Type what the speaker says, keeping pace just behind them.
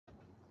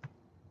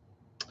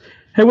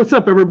Hey, what's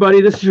up, everybody?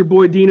 This is your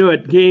boy Dino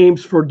at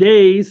Games For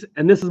Dayz,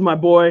 and this is my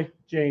boy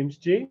James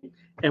G.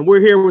 And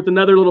we're here with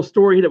another little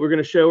story that we're going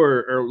to show,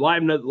 or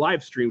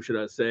live stream, should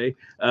I say,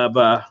 of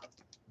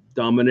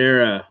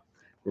Dominaria.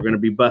 We're going to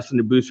be busting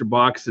the booster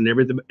box, and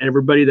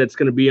everybody that's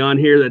going to be on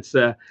here that's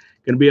going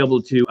to be able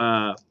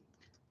to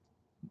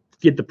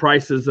get the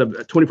prices of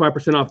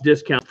 25% off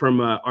discount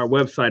from our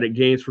website at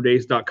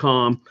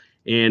gamesfordayz918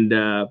 and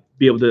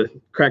be able to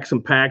crack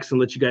some packs and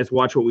let you guys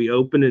watch what we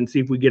open and see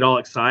if we get all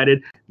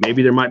excited.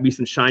 Maybe there might be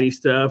some shiny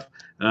stuff.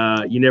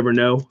 You never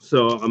know.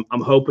 So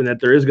I'm hoping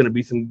that there is going to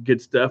be some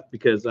good stuff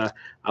because I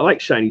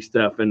like shiny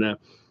stuff. And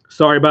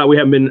sorry about we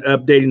haven't been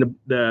updating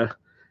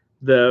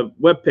the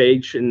web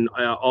page and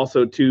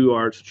also to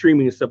our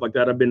streaming and stuff like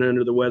that. I've been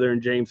under the weather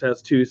and James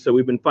has too. So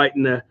we've been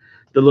fighting the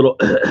little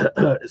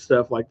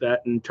stuff like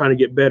that and trying to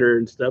get better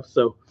and stuff.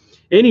 So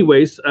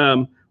anyways,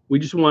 we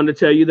just wanted to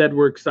tell you that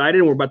we're excited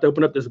and we're about to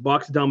open up this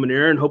box of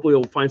Dominaria, and hopefully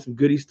we'll find some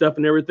goodie stuff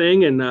and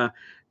everything. And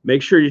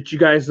make sure that you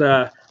guys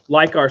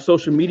like our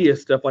social media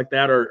stuff like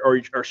that,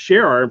 or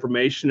share our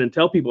information and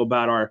tell people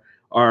about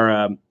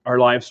our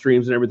live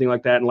streams and everything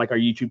like that, and like our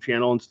YouTube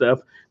channel and stuff.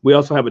 We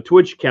also have a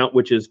Twitch account,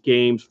 which is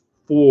Games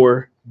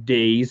For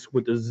Dayz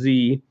with a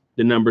Z,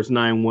 the numbers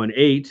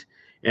 918,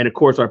 and of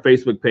course our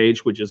Facebook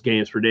page, which is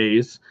Games For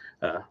Dayz,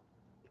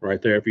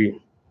 right there if you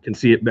can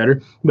see it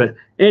better. But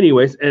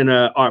anyways, and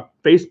our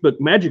Facebook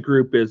Magic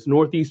group is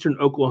Northeastern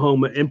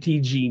Oklahoma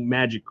MTG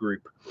Magic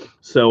Group.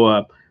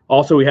 So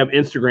also we have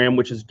Instagram,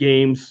 which is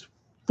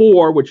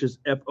Games4, which is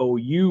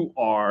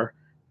FOUR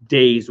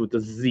Dayz with a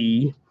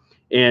Z,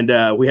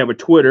 and we have a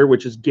Twitter,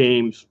 which is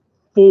Games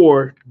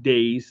For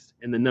Dayz,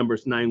 and the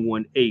numbers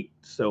 918.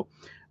 So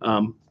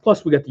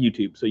plus we got the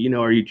YouTube, so you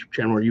know our YouTube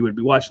channel where you would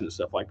be watching and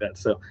stuff like that.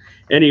 So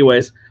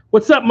anyways,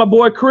 what's up, my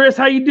boy Chris?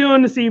 How you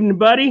doing this evening,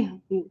 buddy?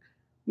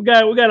 We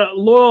got a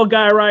loyal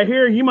guy right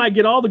here. He might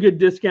get all the good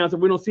discounts if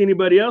we don't see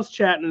anybody else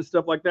chatting and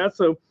stuff like that.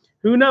 So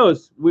who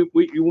knows? We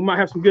might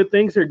have some good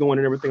things here going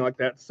and everything like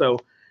that. So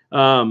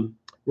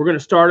we're gonna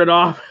start it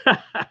off.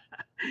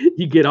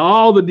 You get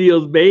all the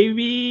deals,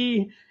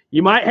 baby.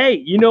 You might, hey,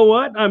 you know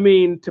what? I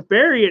mean,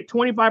 Teferi at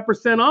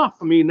 25% off.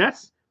 I mean,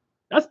 that's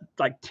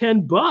like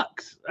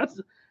 $10.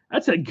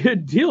 That's a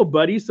good deal,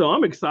 buddy. So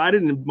I'm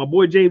excited, and my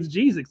boy James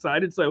G is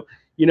excited. So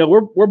you know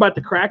we're about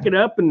to crack it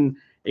up and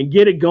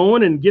get it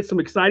going and get some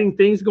exciting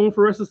things going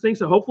for us this thing.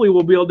 So hopefully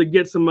we'll be able to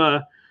get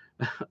some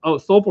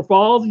Sulphur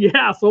Falls.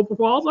 Yeah, Sulphur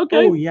Falls.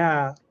 Okay. Oh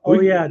yeah.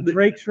 Oh yeah.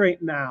 Drake's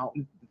right now.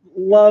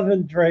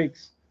 Loving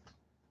Drake's.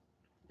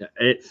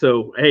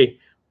 So hey,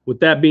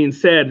 with that being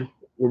said,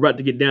 we're about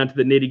to get down to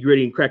the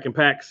nitty-gritty and cracking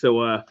packs.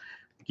 So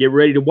get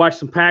ready to watch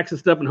some packs and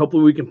stuff, and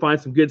hopefully we can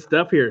find some good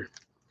stuff here.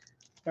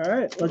 All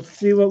right, let's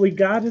see what we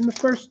got in the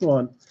first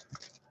one.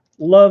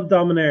 Love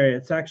Dominaria.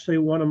 It's actually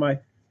one of my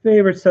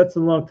favorite sets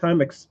in a long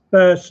time,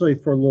 especially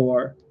for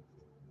lore.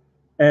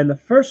 And the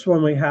first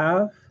one we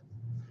have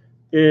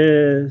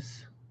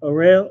is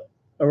Aurel,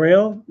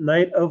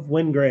 Knight of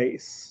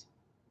Windgrace.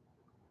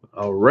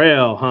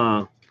 Aurel,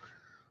 huh?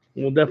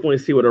 We'll definitely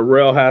see what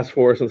Aurel has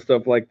for us and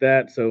stuff like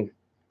that. So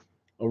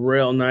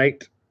Aurel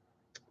Knight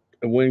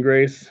of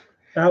Windgrace.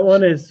 That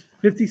one is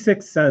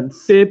 56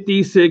 cents.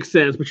 56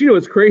 cents. But you know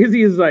what's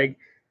crazy is, like,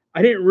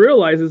 I didn't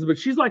realize this, but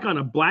she's like on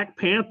a Black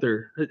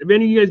Panther. Have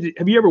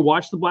you ever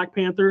watched the Black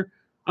Panther?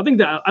 I think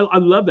that I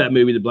love that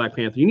movie, the Black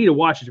Panther. You need to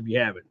watch it if you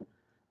haven't.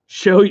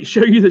 Show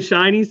you the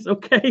shinies,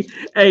 okay?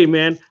 Hey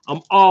man, I'm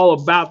all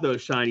about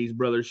those shinies,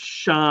 brothers.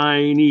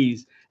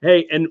 Shinies.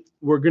 Hey, and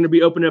we're gonna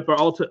be opening up our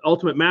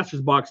Ultimate Masters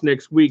box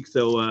next week,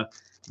 so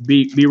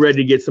be ready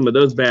to get some of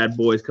those bad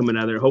boys coming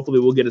out of there. Hopefully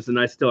we'll get us a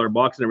nice stellar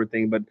box and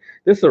everything. But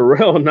this is a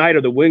real Knight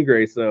of the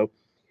Windgrace, so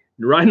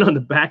riding on the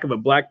back of a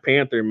Black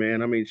Panther,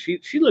 man. I mean, she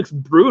looks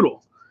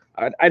brutal.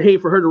 I'd hate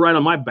for her to ride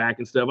on my back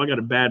and stuff. I got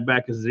a bad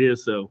back as it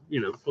is, so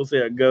you know, we'll see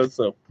how it goes.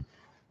 So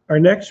our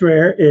next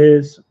rare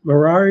is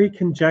Mirari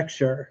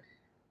Conjecture.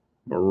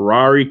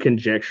 Mirari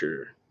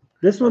Conjecture.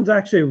 This one's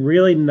actually a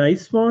really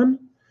nice one,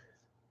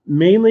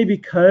 mainly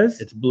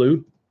because it's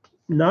blue.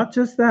 Not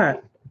just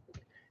that.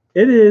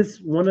 It is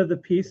one of the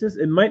pieces.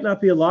 It might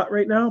not be a lot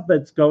right now, but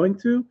it's going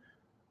to.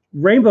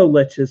 Rainbow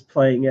Lich is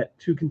playing it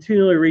to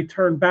continually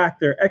return back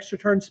their extra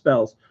turn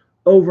spells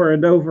over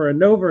and over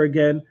and over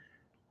again.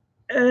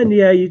 And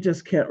yeah, you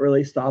just can't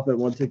really stop it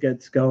once it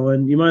gets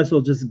going. You might as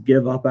well just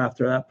give up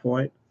after that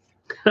point.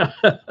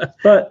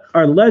 But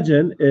our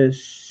legend is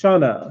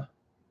Shauna.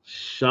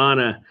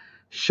 Shauna,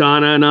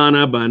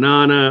 nana,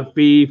 banana,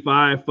 fee,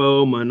 fi,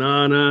 fo,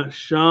 manana,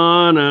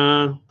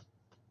 Shauna.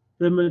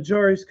 The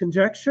Majority's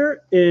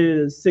Conjecture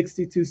is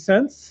 62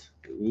 cents.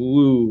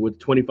 Ooh, with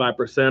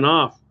 25%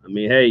 off. I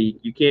mean, hey,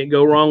 you can't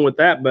go wrong with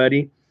that,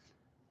 buddy.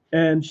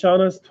 And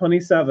Shauna's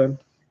 27.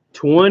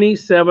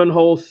 27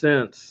 whole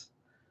cents.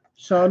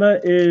 Shauna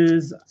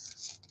is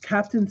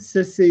Captain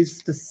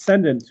Sissy's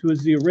descendant, who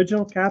is the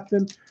original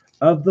captain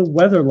of the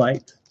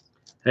Weatherlight.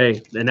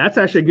 Hey, and that's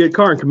actually a good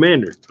card in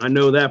Commander. I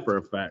know that for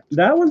a fact.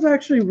 That one's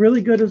actually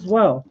really good as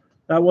well.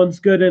 That one's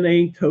good in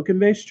a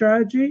token-based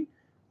strategy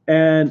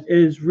and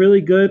is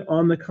really good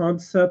on the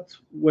concept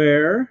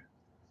where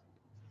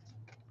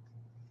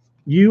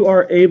you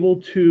are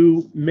able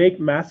to make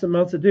massive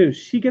amounts of dues.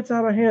 She gets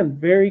out of hand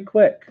very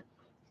quick.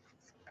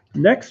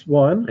 Next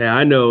one. Yeah,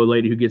 I know a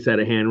lady who gets out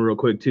of hand real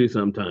quick too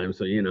sometimes.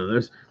 So you know,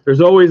 there's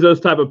always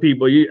those type of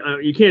people.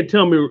 You can't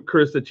tell me,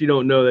 Chris, that you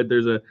don't know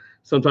that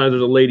sometimes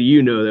there's a lady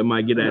you know that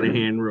might get out of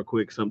hand real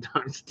quick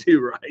sometimes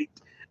too, right?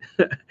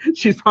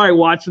 She's probably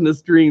watching the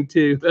stream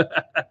too.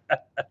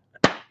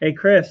 Hey,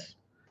 Chris.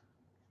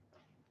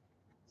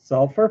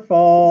 Sulphur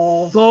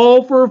Falls.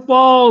 Sulphur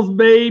Falls,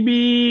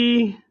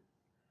 baby.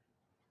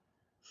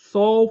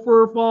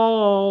 Sulphur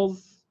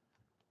Falls.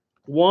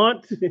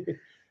 Want?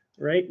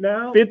 Right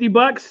now?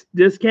 $50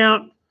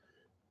 discount.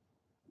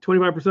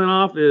 25%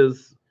 off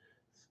is.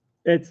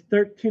 It's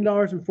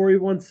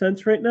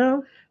 $13.41 right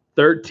now.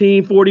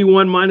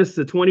 $13.41 minus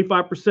the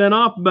 25%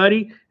 off,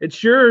 buddy.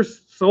 It's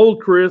yours. Sold,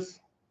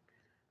 Chris.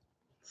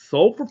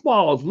 Sulphur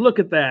Falls. Look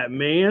at that,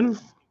 man.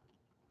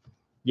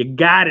 You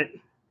got it.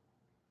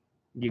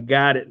 You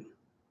got it.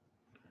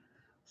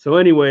 So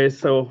anyways,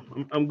 so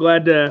I'm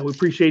glad we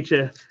appreciate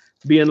you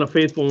being a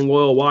faithful and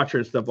loyal watcher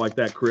and stuff like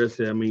that, Chris.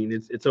 I mean,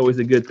 it's always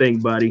a good thing,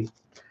 buddy.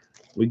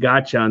 We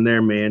got you on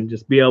there, man.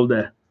 Just be able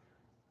to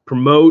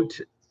promote,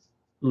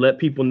 let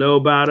people know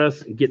about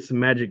us, and get some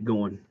magic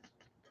going.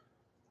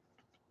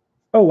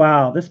 Oh,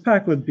 wow. This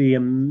pack would be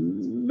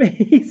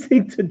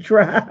amazing to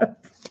draft.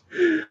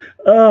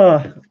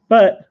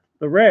 But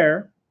the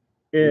rare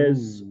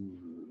is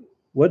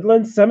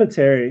Woodland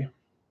Cemetery.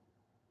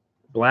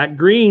 Black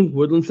green,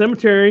 Woodland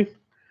Cemetery.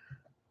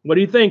 What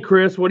do you think,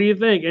 Chris? What do you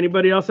think?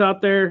 Anybody else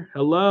out there?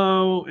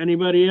 Hello?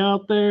 Anybody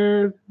out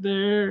there?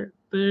 There.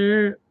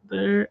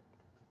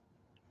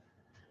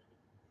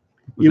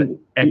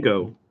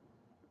 Echo.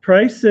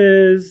 Price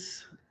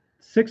is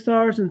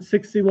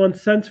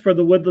 $6.61 for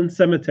the Woodland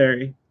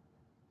Cemetery.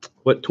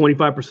 What,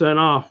 25%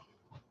 off?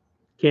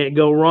 Can't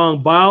go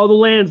wrong. Buy all the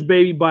lands,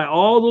 baby. Buy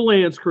all the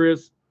lands,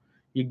 Chris.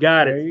 You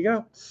got it. There you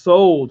go.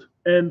 Sold.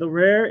 And the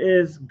rare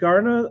is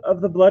Garna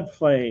of the Blood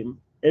Flame.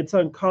 It's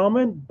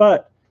uncommon,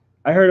 but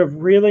I heard of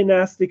really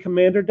nasty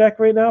commander deck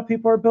right now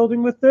people are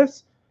building with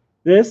this.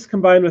 This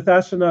combined with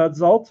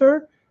Astronaut's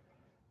Altar,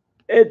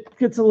 it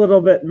gets a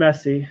little bit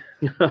messy.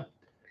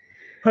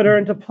 Put her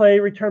into play,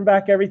 return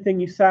back everything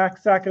you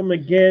sack them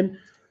again.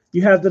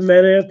 You have the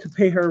mana to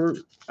pay her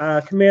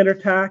commander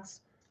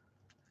tax.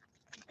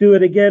 Do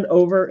it again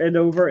over and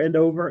over and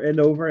over and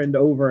over and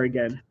over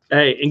again.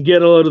 Hey, and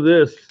get a load of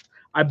this.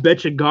 I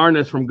bet you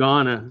Garna's from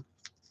Ghana.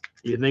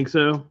 You think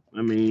so?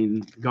 I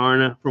mean,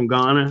 Garna from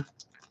Ghana.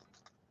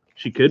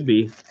 She could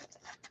be.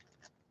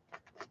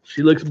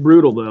 She looks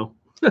brutal, though.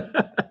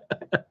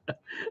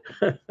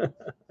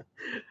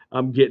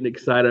 I'm getting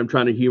excited. I'm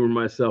trying to humor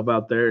myself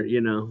out there.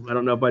 You know, I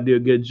don't know if I do a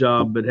good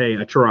job, but hey,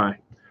 I try.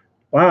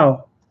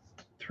 Wow.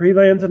 3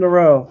 lands in a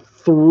row.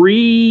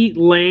 3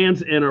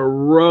 lands in a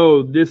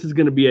row. This is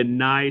going to be a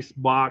nice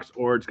box,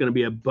 or it's going to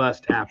be a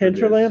bust after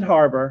Hinterland this.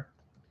 Harbor.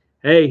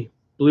 Hey,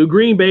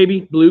 blue-green,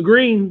 baby.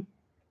 Blue-green.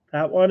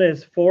 That one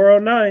is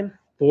 $409.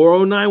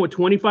 $409 with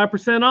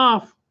 25%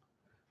 off.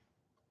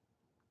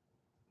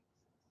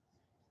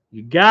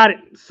 You got it.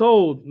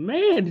 Sold.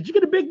 Man, did you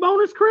get a big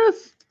bonus,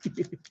 Chris?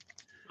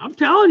 I'm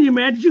telling you,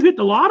 man. Did you hit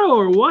the lotto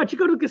or what? You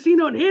go to the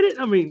casino and hit it?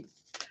 I mean,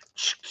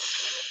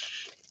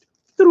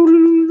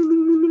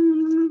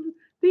 ding,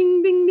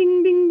 ding,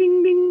 ding, ding,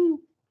 ding, ding.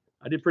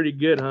 I did pretty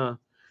good, huh?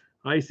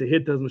 I used to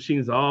hit those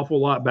machines an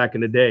awful lot back in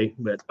the day,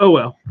 but oh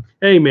well.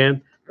 Hey,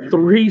 man,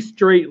 3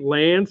 straight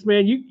lands,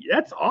 man.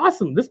 That's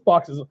awesome. This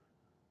box is,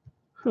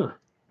 huh.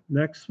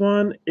 Next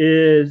one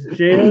is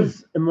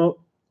Jada's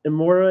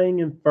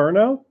Immortaling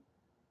Inferno,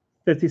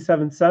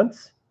 57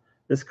 cents.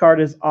 This card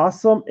is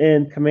awesome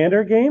in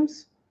Commander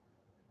games.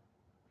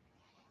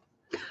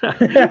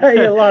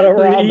 A lot of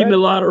ramen. Eating a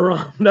lot of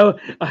ramen. No,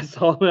 I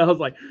saw that. I was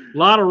like, a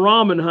lot of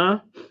ramen,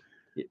 huh?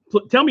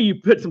 Tell me you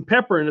put some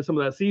pepper into some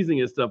of that seasoning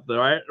and stuff, though,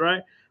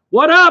 right?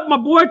 What up, my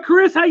boy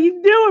Chris? How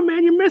you doing,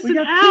 man? You're missing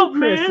out,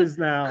 man.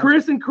 Now.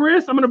 Chris and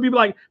Chris. I'm gonna be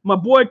like my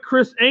boy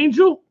Chris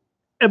Evangel,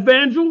 and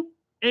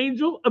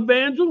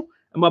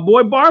my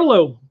boy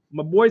Barlow,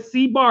 my boy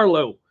C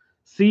Barlow,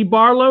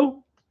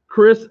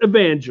 Chris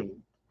Evangel.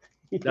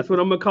 That's what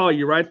I'm gonna call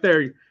you right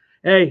there.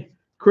 Hey,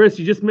 Chris,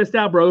 you just missed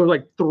out, bro. There was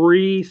like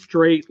 3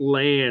 straight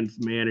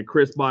lands, man, and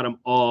Chris bought them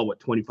all with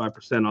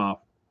 25% off.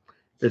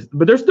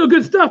 But there's still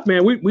good stuff,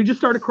 man. We just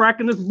started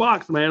cracking this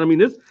box, man. I mean,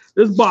 this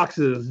box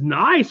is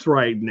nice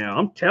right now.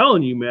 I'm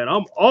telling you, man.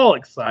 I'm all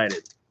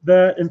excited.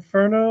 The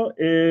Inferno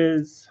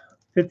is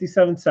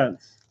 57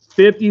 cents.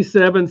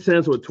 57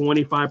 cents with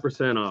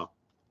 25% off.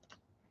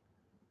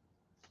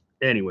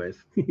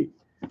 Anyways,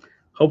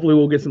 hopefully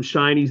we'll get some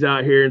shinies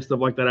out here and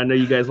stuff like that. I know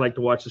you guys like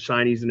to watch the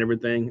shinies and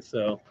everything,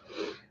 so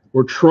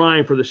we're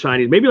trying for the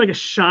shinies. Maybe like a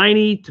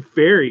shiny to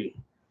fairy.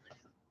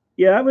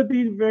 Yeah, that would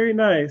be very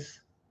nice.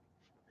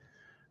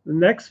 The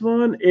next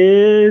one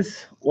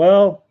is,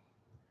 well,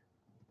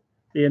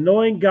 the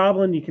annoying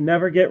goblin you can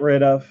never get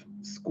rid of.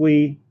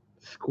 Squee.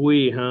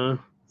 Squee, huh?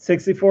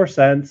 64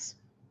 cents.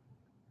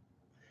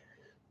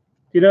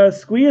 You know,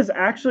 Squee is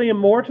actually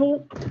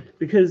immortal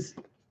because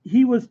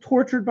he was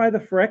tortured by the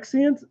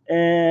Phyrexians,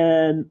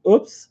 and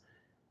oops,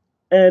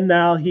 and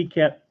now he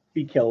can't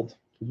be killed.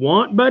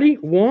 Want, buddy?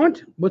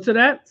 Want? What's it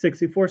at?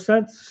 64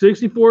 cents.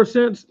 64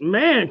 cents.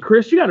 Man,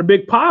 Chris, you got a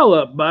big pile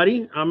up,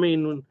 buddy. I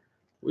mean,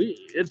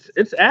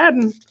 it's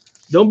adding.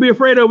 Don't be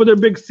afraid over there,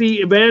 Big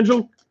C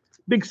Evangel.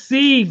 Big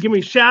C, give me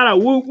a shout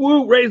out. Whoop,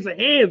 whoop, raise the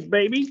hands,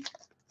 baby.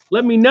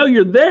 Let me know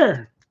you're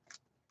there.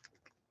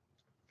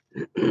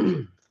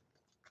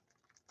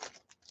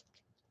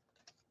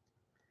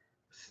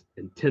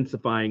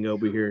 Intensifying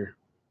over here.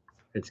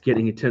 It's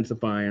getting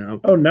intensifying.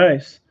 Oh,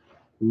 nice.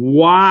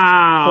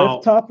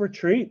 Wow. Clifftop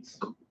Retreats.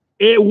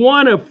 It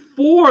won of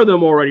 4 of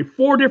them already.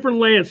 4 different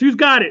lands. Who's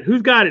got it?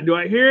 Who's got it? Do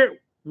I hear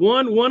it?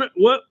 One.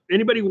 What?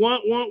 Anybody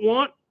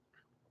want?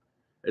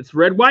 It's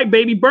red, white,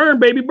 baby, burn,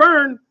 baby,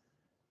 burn.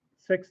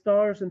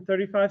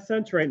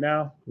 $6.35 right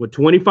now. With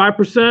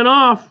 25%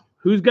 off.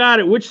 Who's got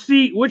it? Which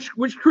seat? Which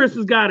Chris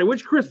has got it?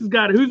 Which Chris has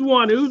got it? Who's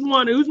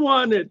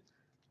won it?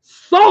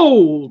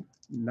 Sold.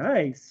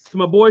 Nice. To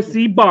my boy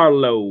C.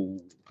 Barlow.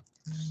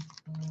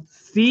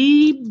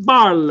 C.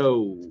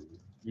 Barlow.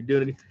 You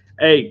doing it?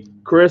 Hey,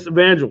 Chris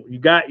Evangel, you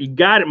got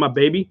it, my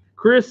baby.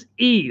 Chris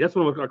E. That's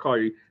what I'm gonna call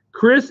you.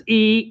 Chris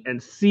E.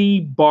 and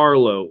C.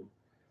 Barlow.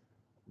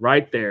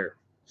 Right there.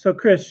 So,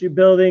 Chris, you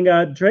building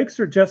Drakes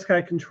or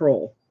Jeskai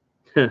Control?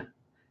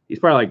 He's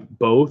probably like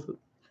both.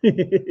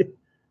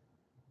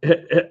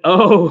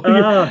 Oh,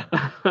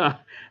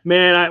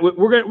 man,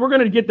 we're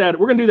gonna get that.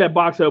 We're gonna do that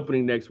box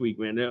opening next week,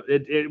 man.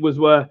 It was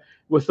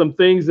with some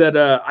things that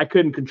I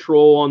couldn't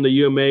control on the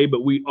UMA,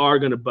 but we are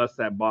gonna bust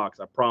that box.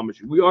 I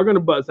promise you, we are gonna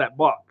bust that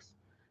box.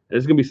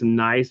 There's gonna be some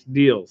nice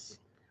deals.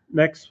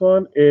 Next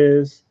one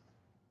is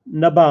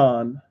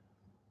Naban,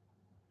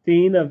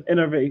 Theme of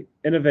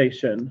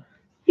Innovation.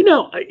 You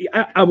know,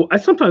 I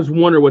sometimes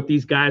wonder what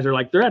these guys are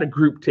like. They're at a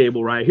group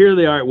table, right? Here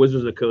they are at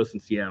Wizards of the Coast in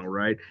Seattle,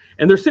 right?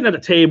 And they're sitting at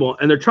a table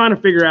and they're trying to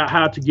figure out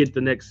how to get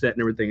the next set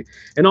and everything.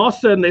 And all of a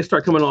sudden they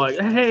start coming along like,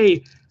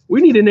 hey,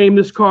 we need to name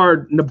this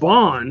card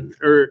Naban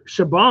or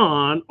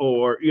Shaban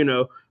or, you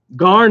know,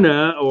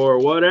 Garna or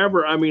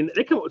whatever. I mean,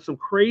 they come up with some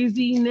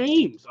crazy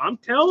names. I'm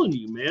telling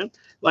you, man.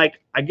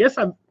 Like, I guess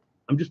I'm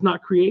just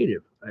not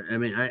creative. I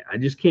mean, I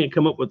just can't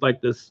come up with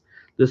like this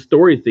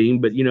story theme,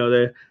 but you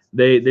know,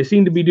 they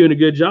seem to be doing a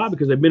good job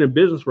because they've been in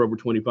business for over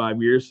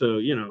 25 years. So,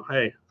 you know,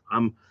 hey,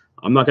 I'm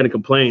not going to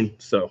complain.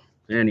 So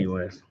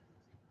anyways.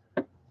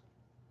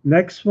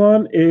 Next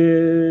one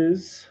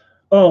is,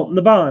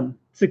 Naban,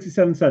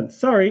 67 cents.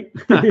 Sorry.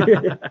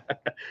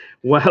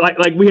 Well,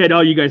 like we had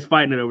all you guys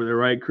fighting it over there,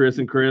 right? Chris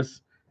and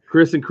Chris.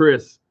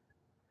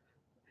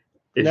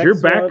 Is Next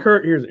your back one.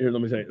 hurt? Here,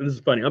 let me say, this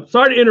is funny. I'm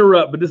sorry to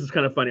interrupt, but this is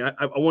kind of funny. I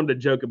wanted to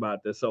joke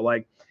about this. So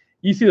like,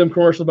 you see them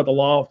commercials about the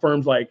law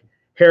firms like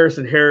Harris &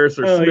 Harris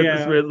or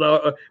Smith & Smith.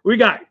 We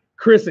got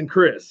Chris and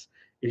Chris.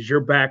 Is your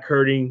back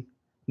hurting?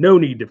 No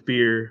need to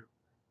fear.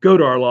 Go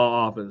to our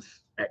law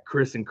office at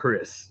Chris and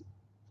Chris.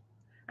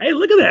 Hey,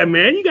 look at that,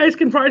 man. You guys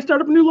can probably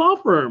start up a new law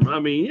firm. I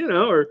mean, you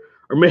know, or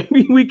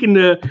maybe we can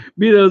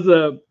be those.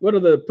 What are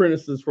the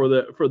apprentices for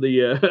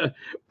the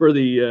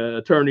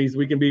attorneys?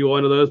 We can be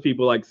one of those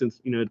people. Like,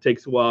 since you know it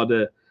takes a while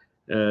to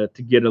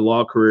get a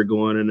law career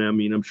going, and I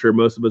mean, I'm sure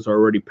most of us are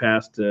already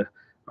past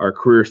our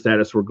career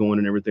status we're going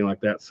and everything like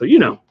that. So, you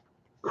know,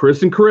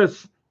 Chris and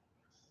Chris,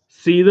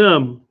 see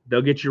them.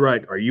 They'll get you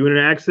right. Are you in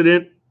an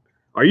accident?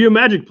 Are you a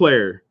Magic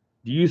player?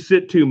 Do you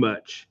sit too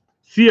much?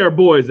 See our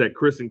boys at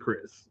Chris and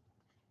Chris.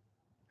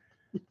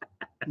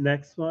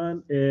 Next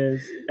one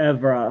is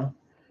Evra.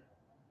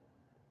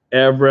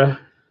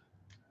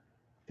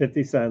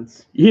 50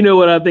 cents. You know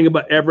what I think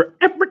about Everett.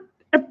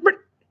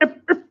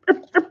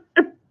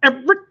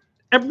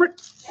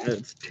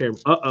 That's terrible.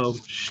 Uh-oh.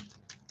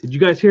 Did you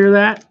guys hear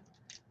that?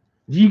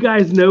 Do you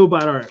guys know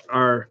about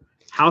our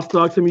house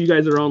dog? Some of you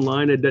guys are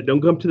online that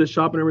don't come to the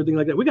shop and everything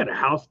like that. We got a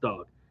house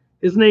dog.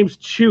 His name's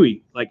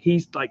Chewy. Like,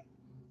 he's like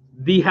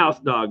the house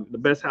dog, the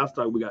best house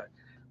dog we got.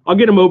 I'll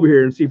get him over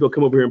here and see if he'll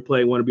come over here and play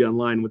and want to be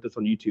online with us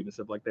on YouTube and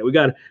stuff like that. We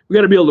got to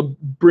be able to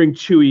bring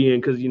Chewy in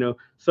because, you know,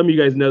 some of you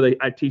guys know that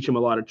I teach him a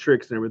lot of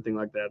tricks and everything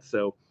like that.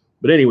 So,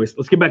 but anyways,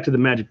 let's get back to the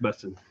magic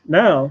busting.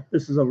 Now,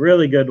 this is a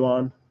really good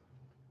one.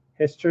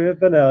 History of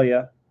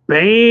Benalia.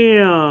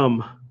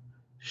 Bam!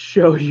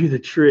 Showed you the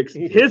tricks.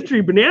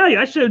 History Benalia.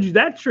 I showed you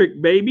that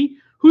trick, baby.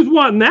 Who's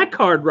wanting that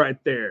card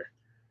right there?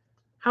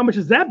 How much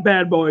is that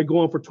bad boy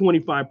going for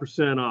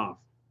 25% off?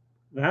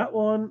 That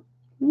one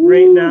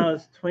right now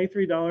is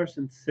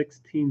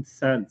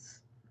 $23.16.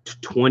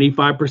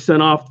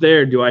 25% off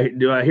there. Do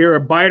I hear a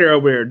biter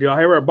over here? Do I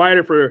hear a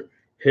biter for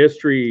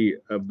History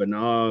of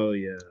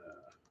Benalia?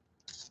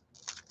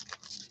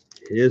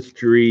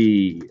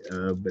 History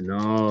of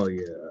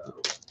Benalia.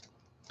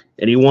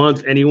 Any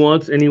wants?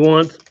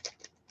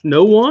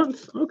 No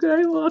wants?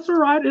 Okay, well, that's all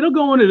right. It'll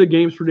go into the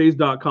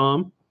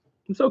gamesfordayz.com.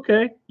 It's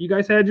okay. You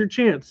guys had your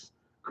chance,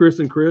 Chris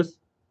and Chris.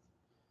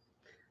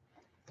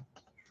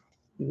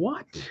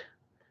 What?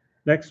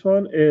 Next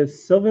one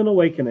is Sylvan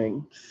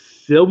Awakening.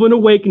 Sylvan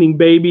Awakening,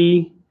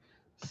 baby.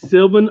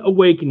 Sylvan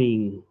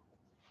Awakening.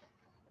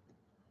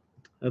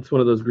 That's one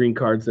of those green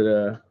cards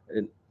that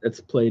That's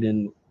played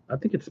in. I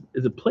think is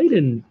it played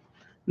in?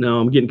 No,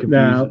 I'm getting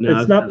confused. No,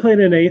 it's not played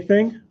in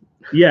anything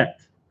yet.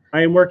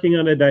 I am working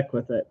on a deck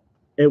with it.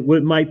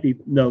 It might be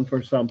known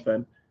for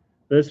something.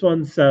 This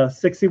one's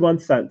 61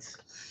 cents.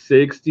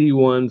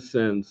 61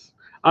 cents.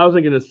 I was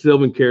thinking of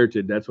Sylvan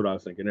Carotid. That's what I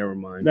was thinking. Never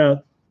mind.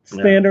 No,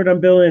 standard. I'm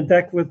building a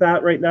deck with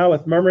that right now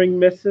with Murmuring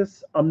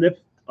Mists,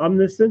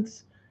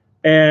 Omniscience,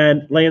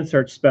 and Land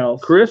Search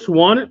spells. Chris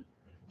won it.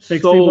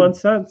 61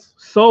 cents.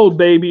 Sold,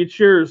 baby. It's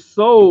yours.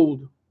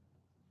 Sold.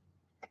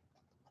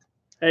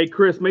 Hey,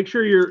 Chris, make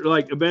sure you're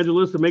like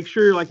Evangelista. Make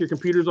sure like your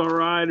computer's all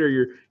right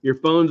or your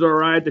phone's all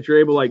right, that you're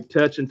able to like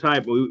touch and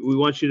type. We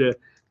want you to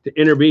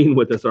intervene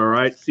with us, all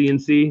right?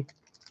 CNC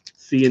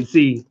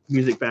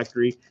Music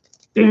Factory.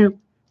 Bam,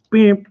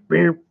 bam,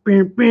 bam,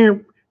 bam,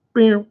 bam,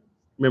 bam.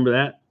 Remember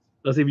that?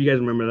 Let's see if you guys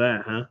remember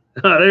that, huh?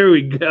 Oh, there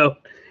we go.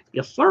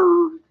 Yes,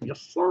 sir.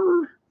 Yes,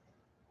 sir.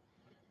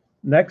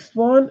 Next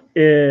one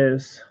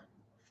is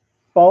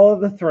Fall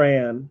of the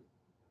Thran.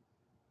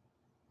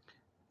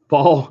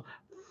 Fall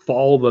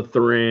the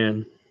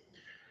Thran.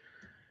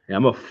 Yeah,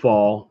 I'm a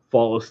fall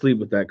asleep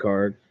with that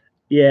card.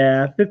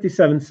 Yeah,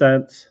 57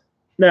 cents.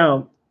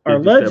 Now, our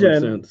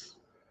legend, cents.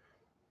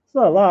 It's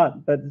not a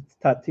lot, but it's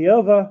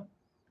Tatiova.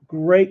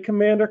 Great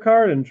commander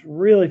card and it's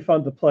really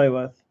fun to play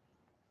with.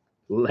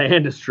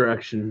 Land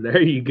Destruction.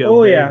 There you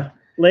go. Oh, man. yeah.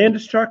 Land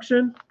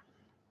Destruction.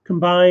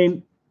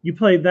 Combined, you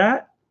play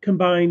that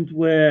combined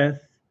with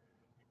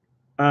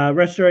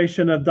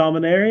Restoration of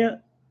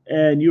Dominaria,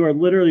 and you are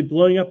literally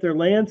blowing up their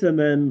lands, and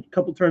then a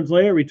couple turns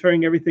later,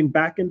 returning everything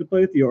back into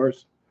play with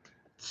yours.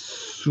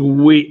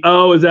 Sweet.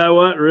 Oh, is that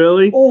what?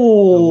 Really?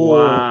 Oh,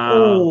 wow.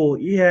 Oh,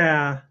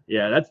 yeah.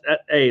 Yeah,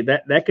 hey,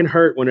 that can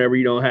hurt whenever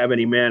you don't have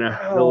any mana.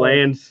 Oh. The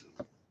lands,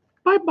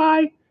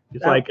 bye-bye.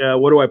 It's like,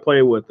 what do I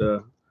play with?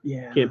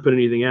 Yeah. Can't put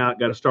anything out.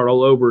 Got to start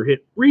all over.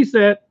 Hit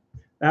reset.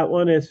 That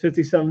one is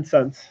 57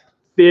 cents.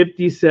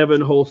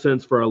 57 whole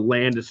cents for a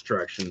Land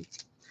Destruction.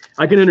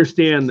 I can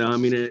understand, though. I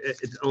mean,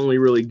 it's only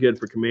really good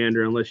for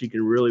Commander unless you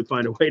can really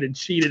find a way to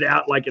cheat it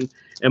out, like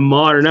in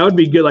Modern. That would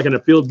be good, like in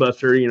a Field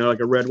Buster, like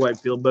a red-white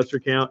Field Buster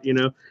count,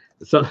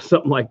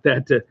 something like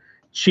that to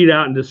cheat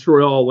out and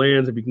destroy all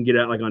lands if you can get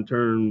out like on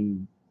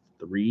turn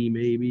 3,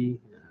 maybe.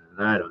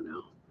 I don't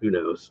know. Who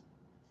knows?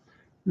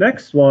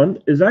 Next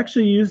one is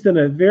actually used in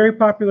a very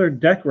popular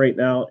deck right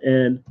now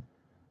in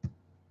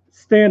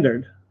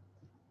Standard.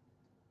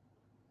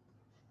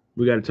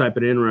 We got to type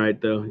it in right,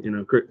 though.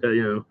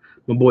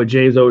 My boy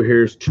James over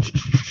here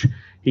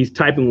he's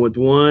typing with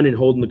one and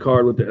holding the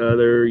card with the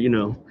other.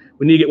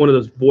 We need to get one of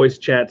those voice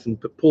chats and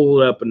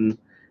pull it up and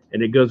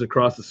it goes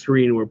across the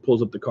screen where it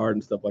pulls up the card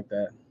and stuff like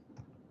that.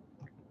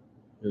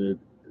 Is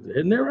it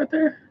in there right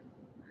there?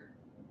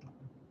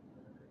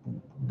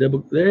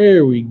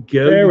 There we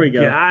go. There we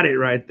go. Got it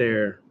right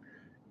there.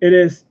 It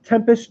is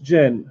Tempest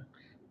Djinn.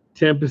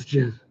 Tempest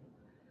Djinn.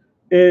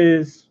 It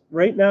is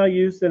right now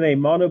used in a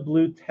mono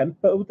blue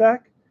tempo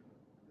deck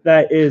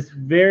that is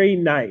very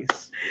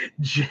nice.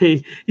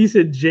 He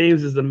said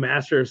James is the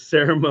master of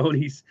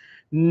ceremonies.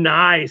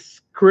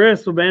 Nice.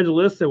 Chris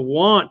Evangelista, you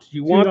want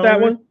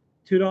that one?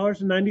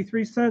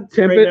 $2.93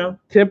 right now.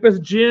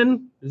 Tempest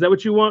Djinn. Is that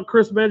what you want,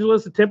 Chris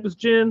Evangelista? Tempest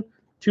Djinn,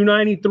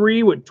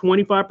 $2.93 with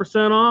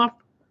 25% off.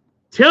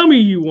 Tell me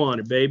you want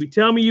it, baby.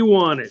 Tell me you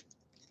want it.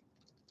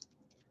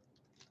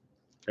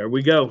 There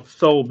we go.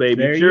 Sold,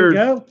 baby. There it's yours. You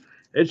go.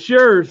 It's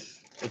yours.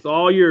 It's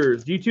all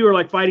yours. You two are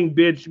like fighting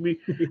bids.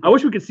 I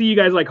wish we could see you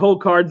guys like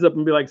hold cards up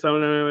and be like,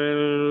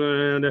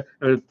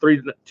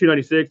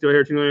 296. Do I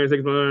hear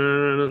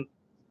 296?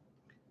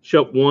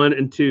 Show up 1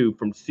 and 2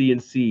 from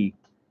CNC.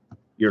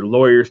 Your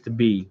lawyers to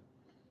be.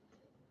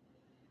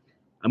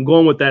 I'm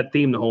going with that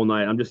theme the whole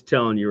night. I'm just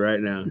telling you right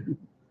now.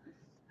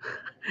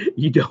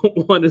 You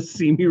don't want to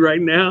see me right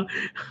now?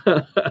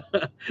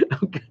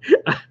 Okay.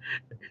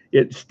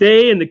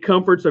 Stay in the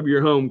comforts of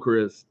your home,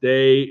 Chris.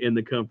 Stay in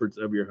the comforts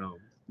of your home.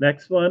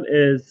 Next one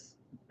is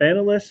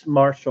Banalist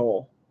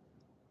Marshal.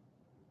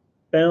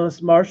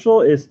 Banalist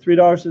Marshal is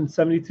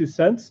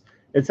 $3.72.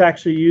 It's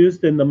actually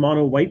used in the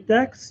mono white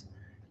decks.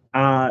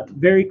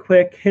 Very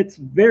quick, hits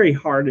very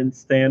hard in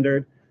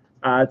Standard.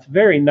 It's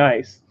very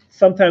nice.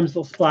 Sometimes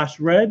they'll splash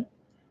red,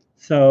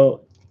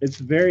 so it's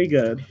very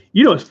good.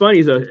 What's funny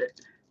is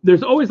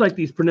there's always like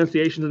these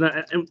pronunciations,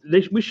 and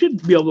we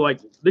should be able to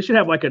they should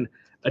have like a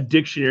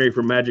dictionary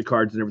for Magic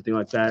cards and everything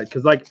like that.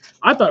 Because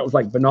I thought it was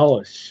like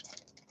Banalish,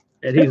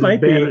 and he's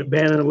like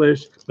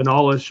Banalish,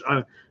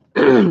 Banalish.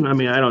 I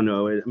mean, I don't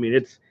know. I mean,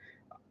 it's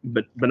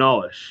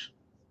Banalish,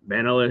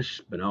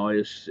 Banalish.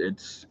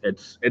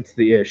 It's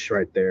the ish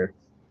right there.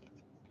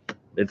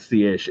 It's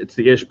the ish. It's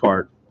the ish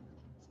part.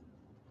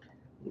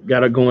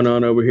 Got it going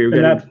on over here.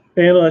 And that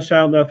Banalish,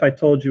 I don't know if I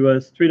told you,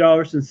 was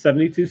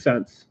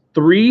 $3.72.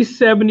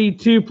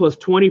 $3.72 plus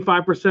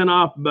 25%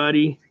 off,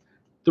 buddy.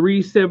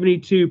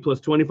 $3.72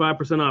 plus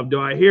 25% off. Do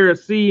I hear a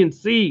C and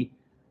C?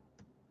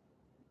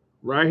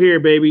 Right here,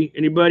 baby.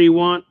 Anybody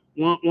want?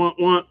 No?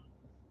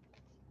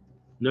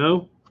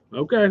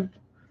 Okay.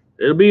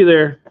 It'll be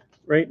there.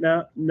 Right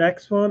now,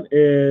 next one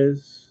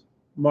is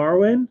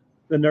Marwyn,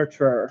 the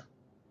Nurturer.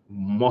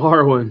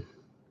 Marwin,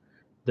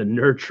 the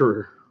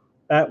Nurturer.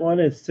 That one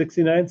is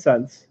 69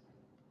 cents.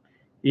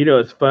 You know,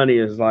 it's funny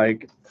is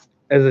like,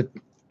 as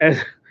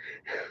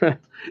I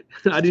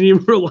didn't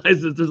even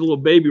realize that there's a little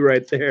baby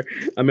right there.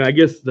 I mean, I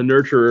guess the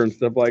Nurturer and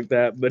stuff like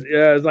that, but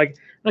yeah, it's like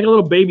a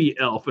little baby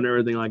elf and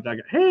everything like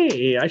that.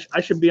 Hey,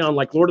 I should be on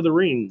like Lord of the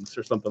Rings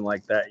or something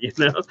like that, you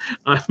know?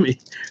 I mean,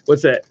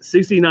 what's that?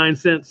 69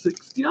 cents,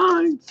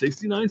 69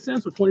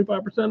 cents with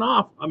 25%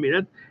 off. I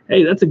mean,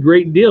 that's a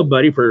great deal,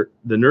 buddy, for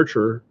the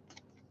Nurturer.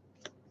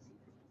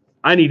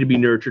 I need to be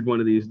nurtured one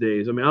of these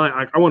days. I mean,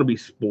 I want to be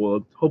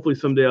spoiled. Hopefully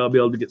someday I'll be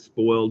able to get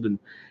spoiled and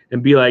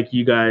be like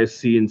you guys,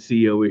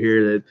 CNC over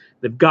here, that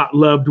they've got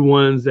loved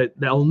ones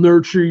that'll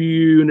nurture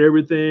you and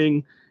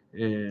everything.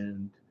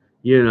 And,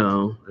 you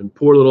know, and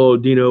poor little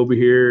Dino over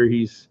here,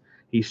 he's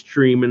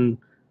streaming,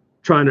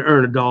 trying to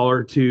earn $1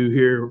 or $2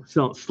 here,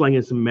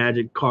 slinging some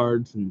magic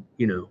cards, and,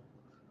 you know,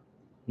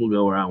 we'll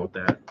go around with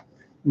that.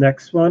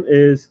 Next one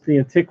is the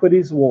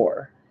Antiquities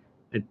War.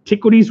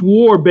 Antiquities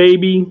War,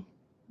 baby.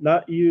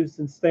 Not used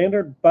in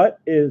standard, but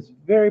is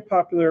very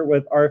popular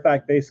with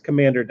artifact-based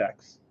commander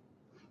decks.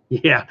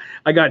 Yeah,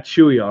 I got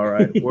Chewy all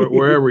right.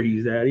 Wherever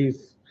he's at,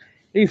 he's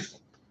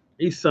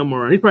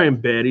somewhere. He's probably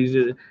in bed.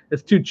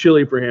 It's too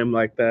chilly for him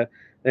like that.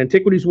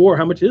 Antiquities War,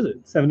 how much is it?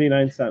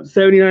 79 cents.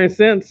 79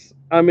 cents.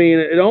 I mean,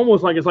 it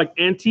almost like it's like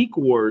Antique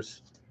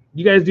Wars.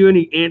 You guys do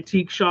any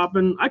antique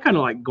shopping? I kind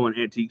of like going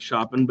antique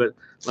shopping, but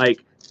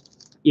like,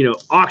 you know,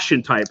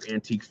 auction type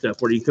antique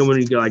stuff where you come in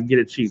and you like get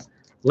it cheap.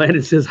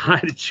 Landon says hi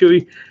to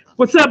Chewy.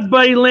 What's up,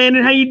 buddy,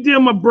 Landon? How you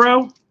doing, my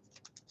bro?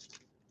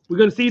 We're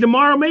going to see you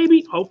tomorrow,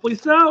 maybe? Hopefully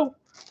so.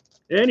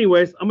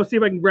 Anyways, I'm going to see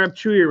if I can grab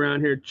Chewy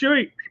around here.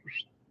 Chewy.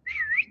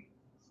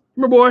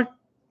 Come here, boy.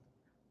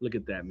 Look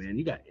at that, man.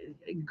 You got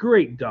a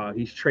great dog.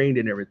 He's trained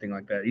and everything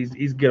like that.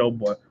 He's a good old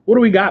boy. What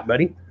do we got,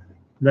 buddy?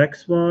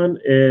 Next one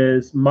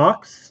is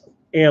Mox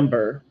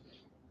Amber.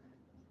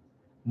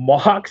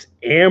 Mox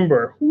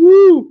Amber.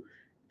 Woo!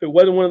 If it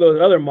wasn't one of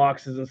those other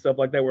Moxes and stuff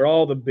like that where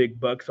all the big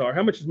bucks are.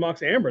 How much is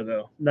Mox Amber,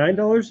 though?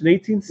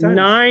 $9.18.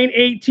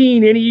 $9.18.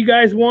 Any of you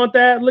guys want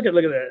that? Look at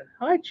that.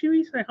 Hi,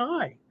 Chewy. Say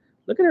hi.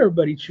 Look at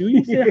everybody,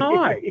 Chewy. Say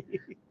hi.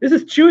 This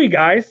is Chewy,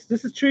 guys.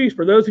 This is Chewy.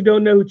 For those who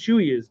don't know who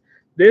Chewy is,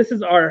 this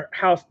is our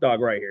house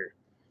dog right here.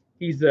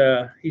 He's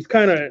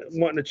kind of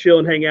wanting to chill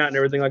and hang out and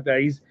everything like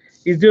that.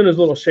 He's doing his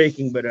little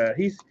shaking, but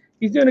he's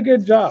doing a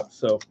good job.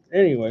 So,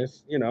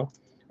 anyways, you know,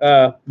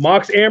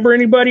 Mox Amber.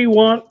 Anybody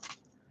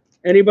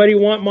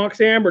want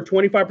Mox Amber?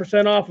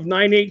 25% off of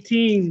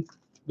 $9.18.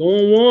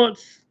 Going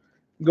once,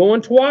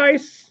 going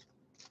twice.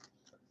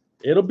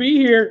 It'll be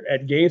here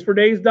at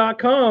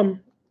gamesfordayz.com.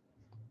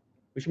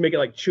 We should make it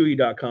like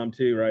chewy.com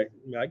too, right?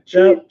 Like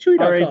chewy.com.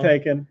 Already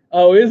taken.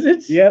 Oh, is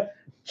it? Yep.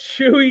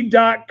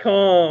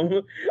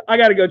 Chewy.com. I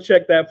got to go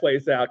check that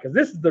place out because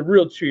this is the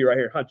real Chewy right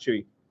here, huh,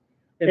 Chewy?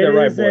 It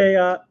is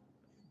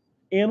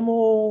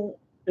animal.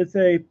 It's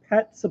a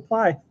pet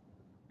supply.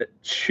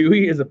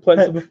 Chewy is a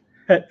pet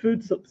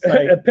food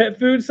site. A pet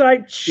food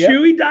site.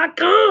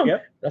 Chewy.com.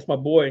 Yep. That's my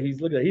boy.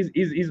 He's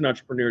an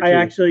entrepreneur too. I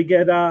actually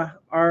get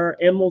our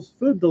animals'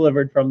 food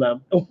delivered from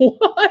them.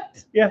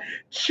 What? Yeah.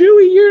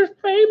 Chewy, you're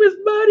famous,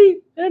 buddy.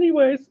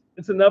 Anyways,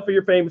 it's enough of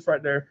your famous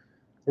right there.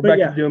 We're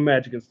back to doing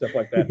magic and stuff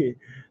like that.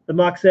 The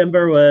Mox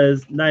Amber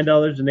was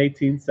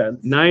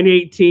 $9.18.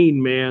 $9.18,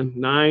 man.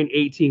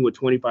 $9.18 with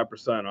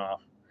 25%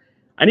 off.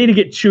 I need to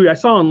get Chewy. I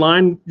saw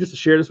online, just to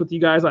share this with you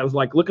guys, I was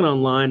like looking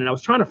online and I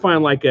was trying to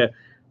find like a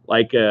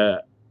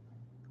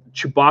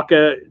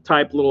Chewbacca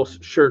type little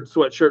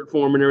sweatshirt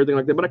form and everything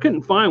like that, but I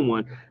couldn't find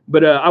one.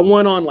 But I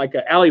went on like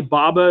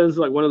Alibaba's,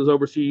 like one of those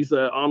overseas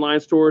online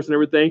stores and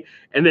everything,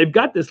 and they've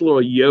got this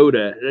little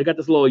Yoda. They got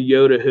this little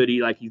Yoda hoodie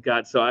like he's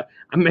got. So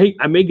I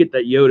may get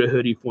that Yoda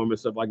hoodie for him and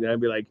stuff like that.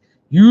 I'd be like,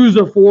 use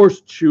the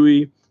Force,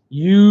 Chewy.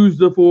 Use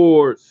the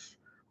Force.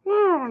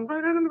 Oh,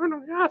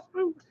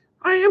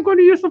 I am going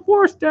to use the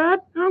Force,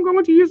 Dad. I'm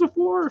going to use the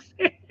Force.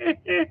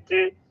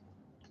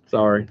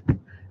 Sorry.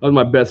 That was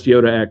my best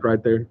Yoda act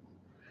right there.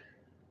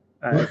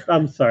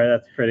 I'm sorry,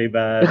 that's pretty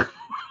bad.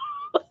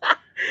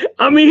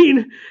 I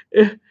mean,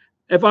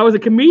 if I was a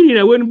comedian,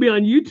 I wouldn't be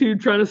on YouTube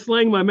trying to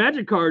slang my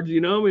magic cards, you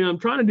know? I mean, I'm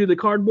trying to do the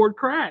cardboard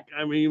crack.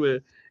 I mean,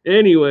 but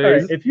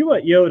anyways. Right, if you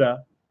want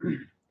Yoda,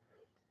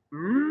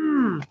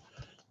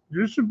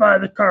 you should buy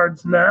the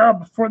cards now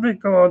before they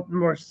go on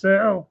more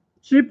sale.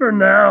 Cheaper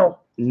now.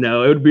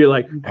 No, it would be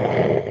like,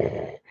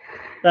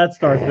 that's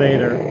Darth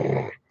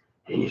Vader.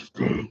 He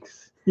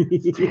stinks.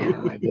 It's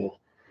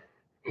terrible.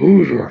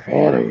 Who's your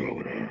father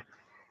over there?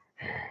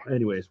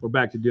 Anyways, we're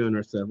back to doing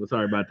our stuff.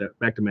 Sorry about that.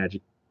 Back to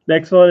magic.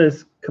 Next one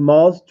is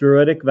Kamal's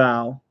Druidic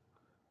Vow.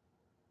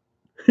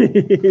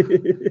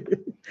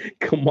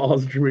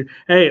 Kamal's Druidic.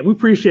 Hey, we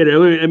appreciate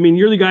it. I mean,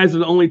 you're the guys are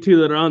the only two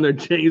that are on there.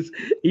 James,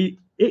 did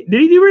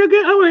he do real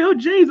good? Oh,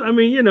 James. I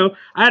mean, you know,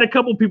 I had a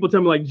couple people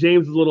tell me like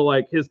James is a little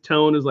like his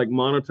tone is like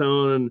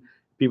monotone, and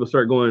people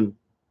start going,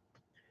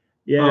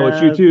 yeah, oh, it's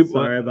YouTube.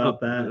 Sorry about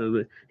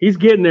that. He's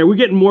getting there. We're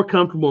getting more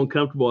comfortable and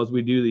comfortable as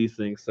we do these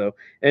things. So,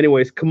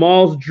 anyways,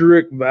 Kamal's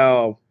Druidic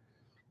Vow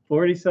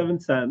 47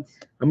 cents.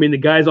 I mean, the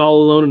guy's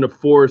all alone in the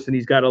forest, and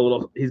he's got a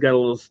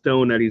little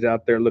stone that he's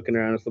out there looking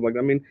around and stuff like that.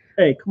 I mean,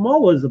 hey,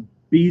 Kamal was a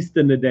beast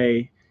in the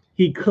day.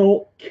 He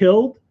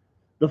killed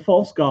the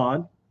false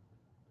god.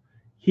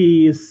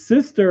 His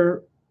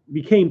sister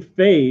became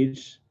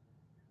Phage,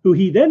 who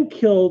he then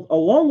killed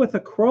along with a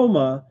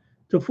Chroma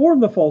to form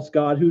the false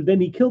god, who then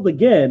he killed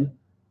again.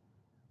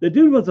 The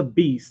dude was a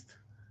beast.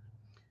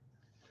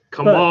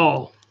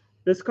 Kamal.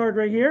 This card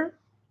right here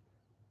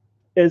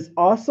is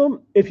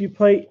awesome if you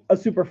play a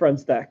Super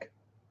Friends deck.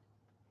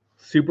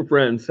 Super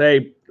Friends.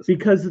 Hey.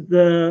 Because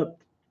the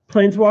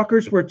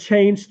Planeswalkers were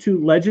changed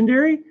to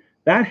Legendary,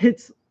 that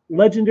hits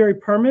Legendary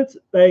permits.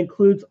 That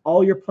includes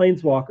all your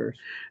Planeswalkers.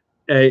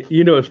 Hey,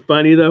 you know what's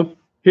funny, though?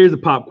 Here's a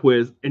pop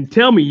quiz. And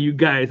tell me, you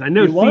guys, I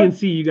know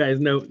CNC, you guys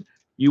know.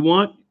 You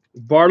want?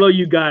 Barlow,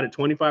 you got it.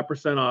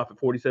 25% off at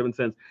 47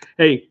 cents.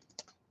 Hey,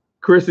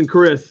 Chris and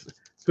Chris,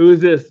 who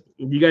is this?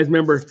 You guys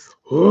remember?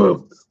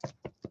 Oh,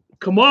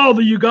 Kamal,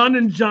 the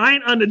Ugandan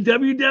giant on the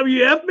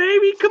WWF,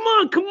 baby? Come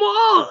on,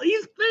 Kamal.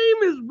 He's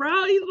famous,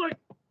 bro. He's like,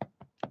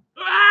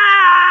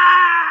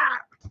 ah!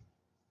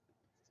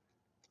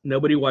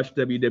 Nobody watched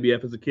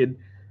WWF as a kid.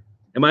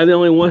 Am I the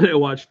only one that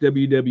watched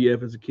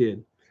WWF as a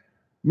kid?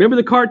 Remember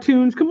the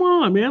cartoons? Come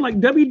on, man.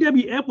 Like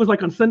WWF was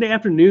like on Sunday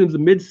afternoons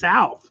in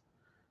Mid-South.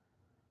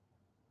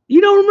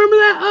 You don't remember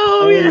that?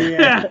 Oh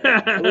yeah.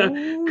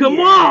 Come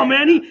on,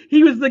 man.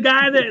 He was the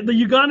guy the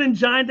Ugandan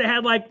giant that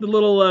had like the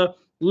little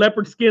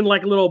leopard skin,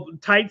 like little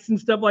tights and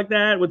stuff like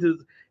that.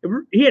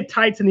 He had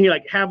tights and he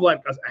like have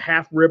like a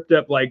half ripped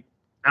up like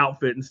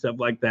outfit and stuff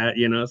like that,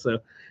 you know. So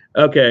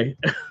okay.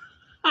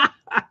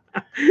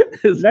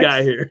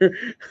 Guy here.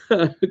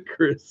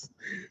 Chris.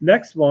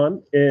 Next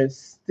one is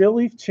Steel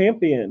Leaf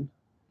Champion.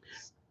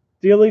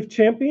 Steel Leaf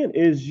Champion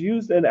is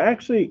used in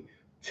actually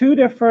 2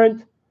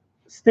 different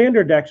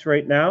standard decks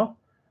right now.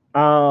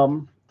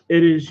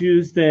 It is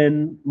used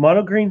in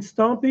Mono Green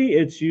Stompy.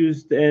 It's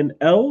used in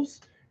Elves.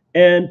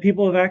 And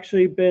people have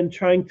actually been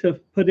trying to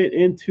put it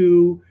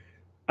into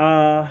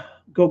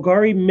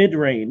Golgari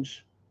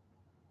mid-range.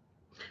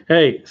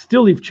 Hey,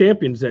 Steel Leaf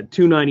Champion's at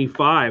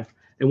 $2.95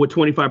 and with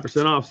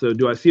 25% off. So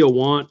do I see a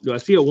want? Do I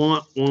see a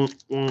want?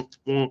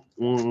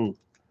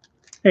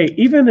 Hey,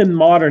 even in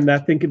Modern,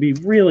 that thing could be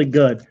really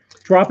good.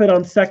 Drop it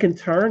on second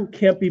turn.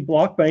 Can't be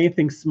blocked by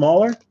anything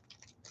smaller.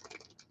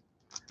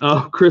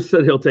 Oh, Chris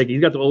said he'll take it.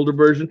 He's got the older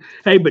version.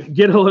 Hey, but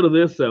get a load of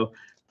this, though.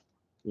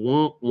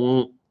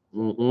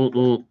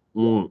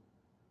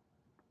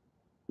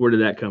 Where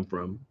did that come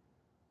from?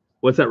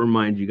 What's that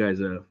remind you guys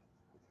of?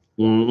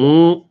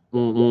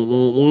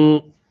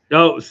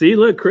 Oh, see,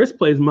 look, Chris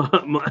plays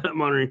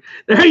monitoring.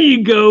 There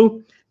you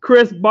go,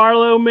 Chris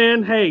Barlow,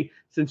 man. Hey,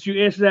 since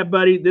you answered that,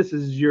 buddy, this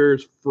is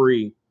yours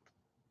free.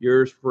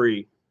 Yours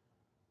free.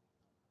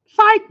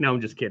 Psych. No,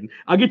 I'm just kidding.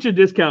 I'll get you a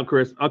discount,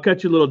 Chris. I'll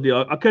cut you a little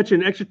deal. I'll cut you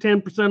an extra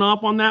 10%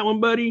 off on that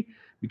one, buddy,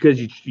 because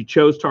you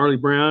chose Charlie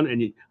Brown,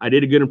 and I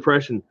did a good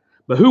impression.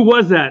 But who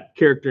was that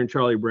character in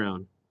Charlie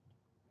Brown?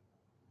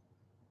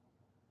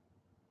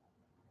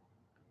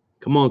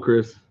 Come on,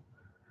 Chris.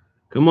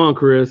 Come on,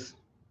 Chris.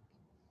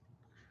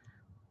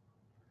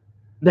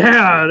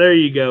 Yeah, there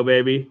you go,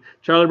 baby.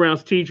 Charlie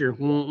Brown's teacher.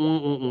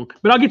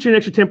 But I'll get you an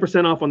extra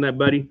 10% off on that,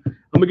 buddy. I'm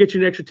going to get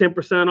you an extra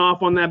 10%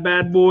 off on that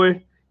bad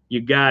boy.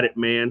 You got it,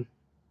 man.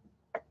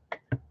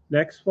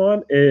 Next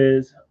one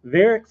is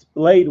Varix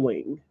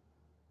Bladewing.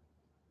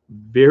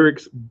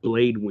 Varix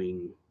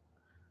Bladewing.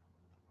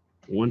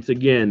 Once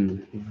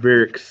again,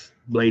 Varix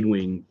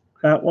Bladewing.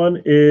 That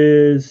one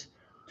is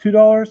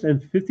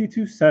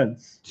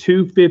 $2.52.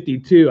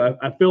 $2.52.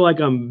 I feel like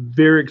I'm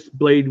Varix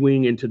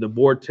Bladewing into the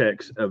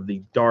vortex of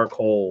the dark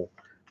hole.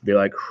 Be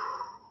like,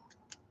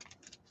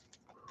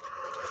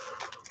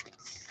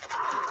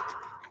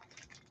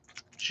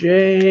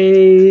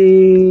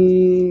 James,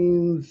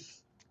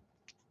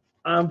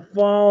 I'm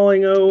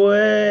falling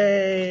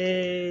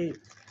away.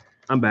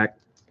 I'm back.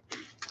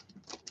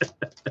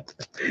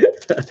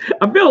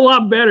 I feel a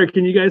lot better.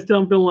 Can you guys tell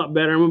I'm feeling a lot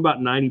better? I'm about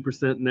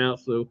 90% now,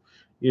 so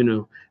you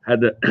know, had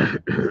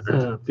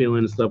the feeling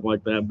and stuff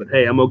like that. But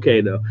hey, I'm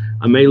okay though.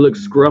 I may look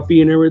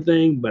scruffy and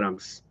everything, but I'm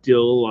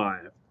still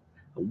alive.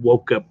 I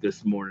woke up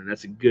this morning.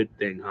 That's a good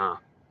thing, huh?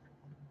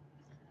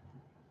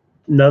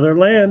 Another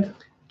land.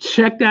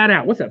 Check that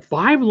out. What's that?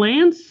 5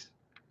 lands?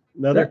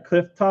 Another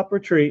Clifftop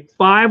Retreat.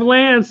 5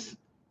 lands.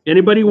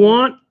 Anybody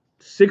want?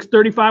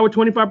 $6.35 with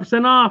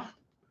 25% off.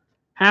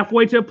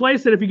 Halfway to a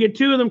place that if you get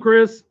 2 of them,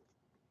 Chris.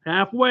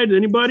 Halfway. Did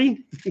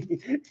anybody?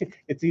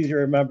 It's easy to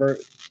remember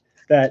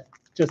that.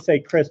 Just say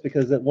Chris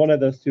because one of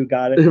those 2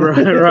 got it.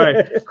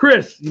 right.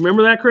 Chris, you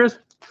remember that, Chris?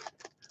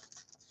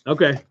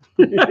 Okay.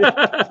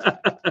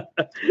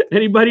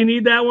 Anybody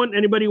need that one?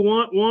 Anybody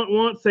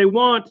want? Say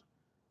want.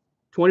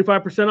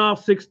 25%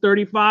 off,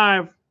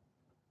 $6.35.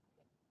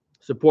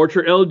 Support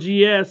your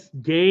LGS.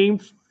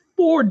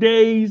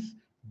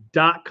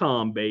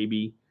 Games4dayz918.com,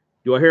 baby.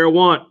 Do I hear a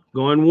want?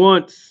 Going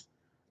once.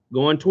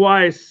 Going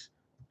twice.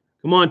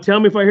 Come on, tell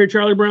me if I hear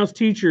Charlie Brown's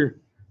teacher.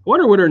 I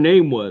wonder what her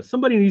name was.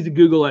 Somebody needs to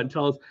Google that and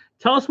tell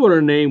us what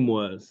her name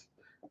was.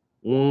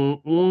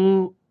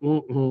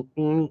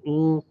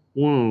 you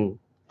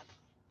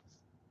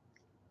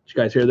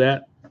guys hear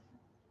that?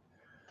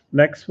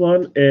 Next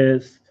one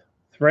is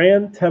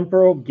Thran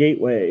Temporal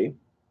Gateway.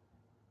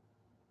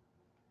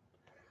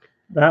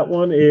 That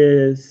one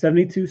is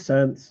 72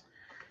 cents.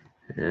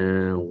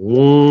 And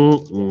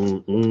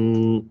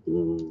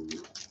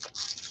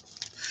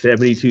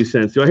 72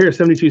 cents. Do I hear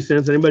 72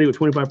 cents? Anybody with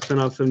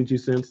 25% off 72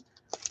 cents?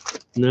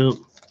 No.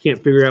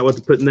 Can't figure out what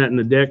to put in that in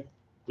the deck.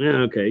 Yeah,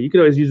 okay. You could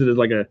always use it as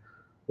like a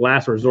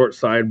last resort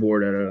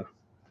sideboard at a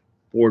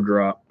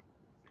 4-drop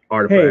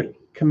artifact. Hey,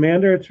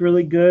 Commander, it's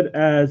really good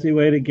as a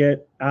way to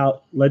get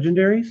out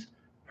legendaries,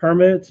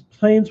 permanents,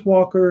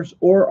 planeswalkers,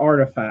 or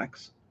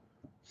artifacts.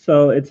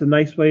 So it's a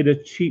nice way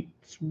to cheat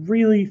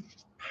really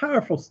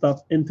powerful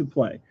stuff into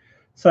play,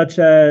 such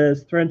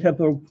as Thran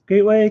Temporal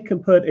Gateway can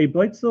put a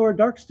Blightsteel or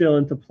Darksteel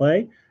into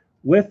play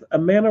with a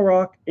Mana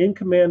Rock in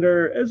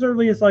Commander as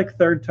early as like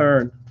 3rd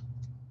turn.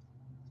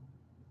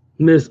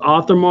 Miss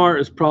Othermar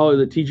is probably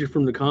the teacher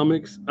from the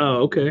comics.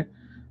 Oh, okay.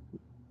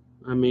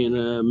 I mean,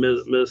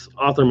 Miss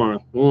Othermar.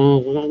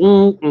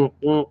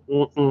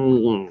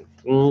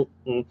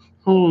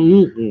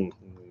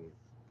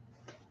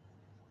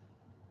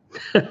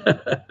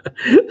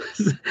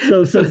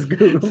 So says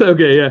Google.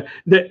 Okay, yeah.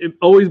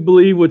 Always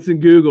believe what's in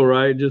Google,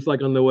 right? Just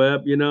like on the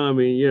web,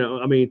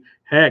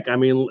 heck,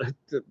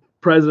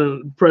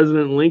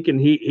 President Lincoln,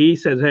 he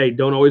says, hey,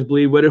 don't always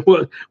believe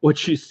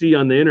what you see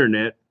on the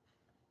internet.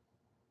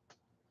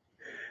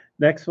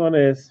 Next one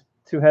is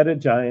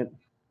Two-Headed Giant,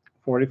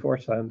 44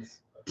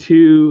 cents.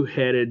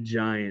 Two-Headed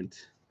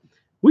Giant.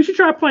 We should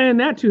try playing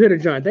that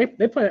Two-Headed Giant. They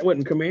play that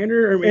in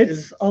Commander?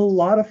 It's a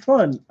lot of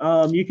fun.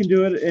 You can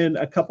do it in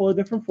a couple of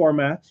different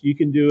formats. You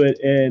can do it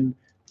in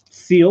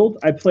Sealed.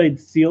 I played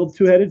Sealed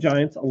Two-Headed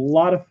Giants. A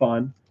lot of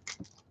fun.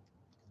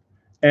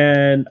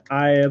 And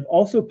I have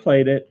also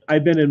played it.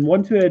 I've been in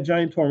one Two-Headed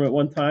Giant tournament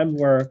one time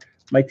where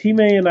my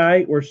teammate and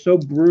I were so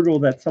brutal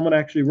that someone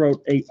actually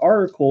wrote an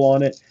article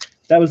on it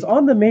that was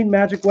on the main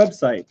Magic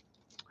website.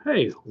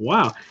 Hey,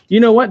 wow. You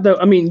know what, though?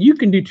 I mean, you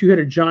can do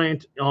Two-Headed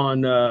Giant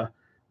on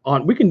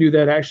we can do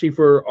that actually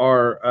for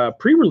our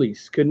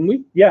pre-release, couldn't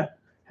we? Yeah.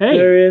 Hey.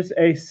 There is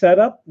a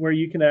setup where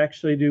you can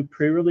actually do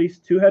pre-release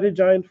Two-Headed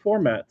Giant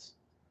formats.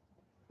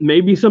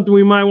 Maybe something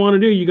we might want to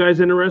do. You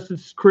guys interested,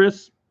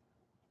 Chris?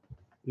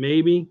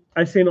 Maybe.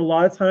 I've seen a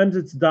lot of times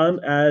it's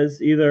done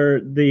as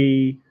either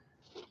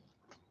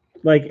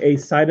like a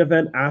side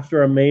event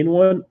after a main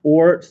one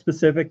or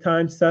specific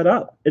time set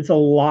up. It's a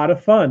lot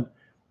of fun,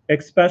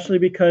 especially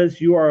because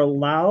you are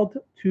allowed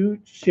to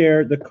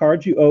share the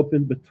cards you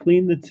open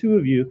between the two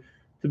of you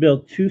to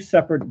build 2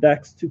 separate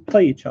decks to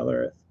play each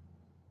other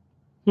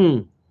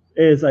with.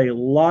 It is a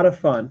lot of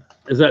fun.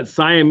 Is that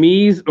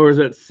Siamese or is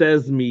that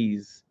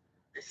Sesmes?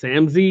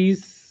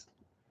 Samsies?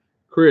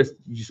 Chris,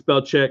 did you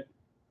spell check?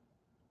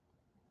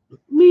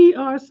 Me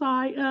or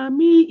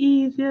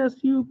Siamese, yes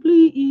you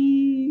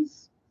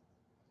please.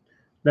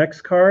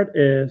 Next card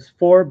is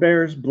Four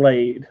Bears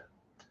Blade,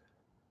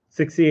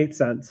 68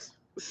 cents.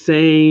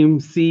 Same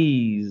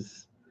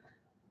seas.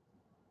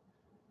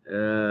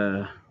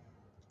 I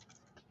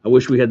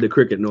wish we had the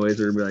cricket noise.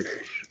 It'd be like.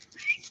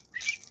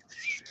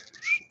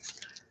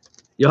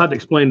 You'll have to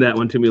explain that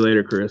one to me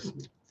later, Chris.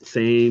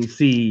 Same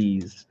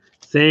seas.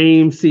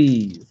 Same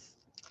seas.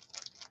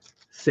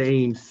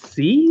 Same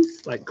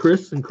seas? Like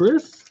Chris and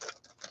Chris?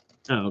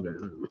 Oh, okay.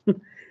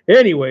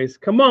 Anyways,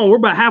 come on. We're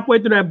about halfway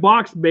through that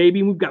box,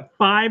 baby. We've got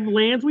 5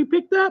 lands we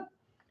picked up.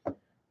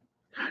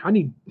 I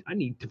need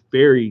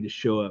Teferi to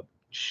show up.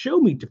 Show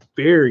me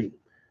Teferi.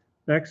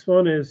 Next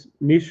one is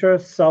Mishra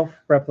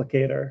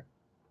Self-Replicator.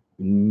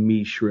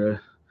 Mishra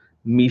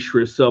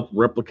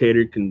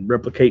Self-Replicator can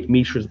replicate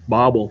Mishra's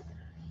bauble.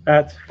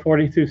 That's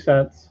 42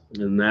 cents.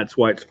 And that's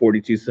why it's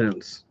 42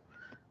 cents.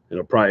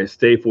 It'll probably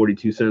stay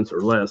 42 cents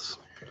or less.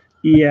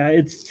 Yeah,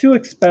 it's too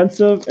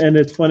expensive, and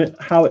it's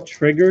how it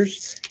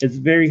triggers. It's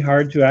very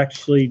hard to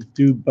actually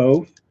do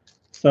both.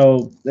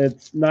 So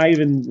it's not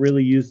even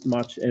really used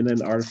much in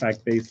an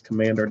artifact-based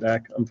Commander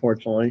deck,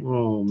 unfortunately.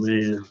 Oh,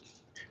 man.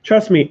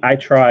 Trust me, I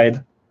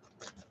tried.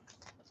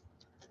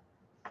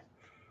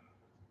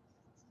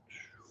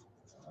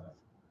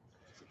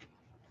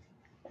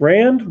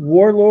 Grand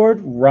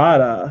Warlord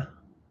Rada.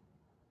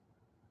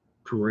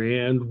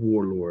 Grand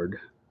Warlord.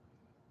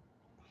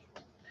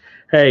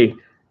 Hey,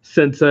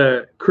 since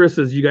Chris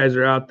says you guys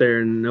are out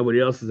there and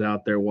nobody else is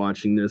out there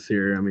watching this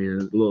here, I mean,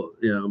 it's a little,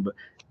 but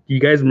you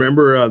guys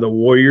remember the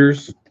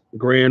Warriors,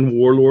 Grand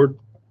Warlord?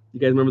 You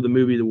guys remember the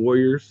movie The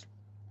Warriors?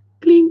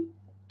 Clink,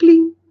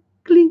 clink,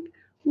 clink.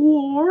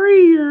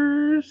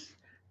 Warriors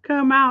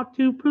come out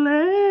to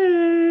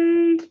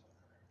play.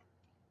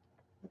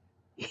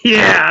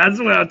 Yeah, that's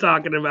what I'm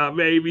talking about,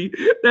 baby.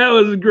 That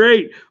was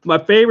great. My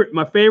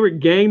favorite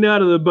gang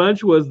nut of the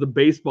bunch was the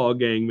baseball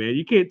gang, man.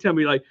 You can't tell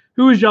me, like,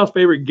 who was y'all's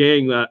favorite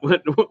gang nut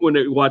when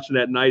they were watching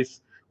that nice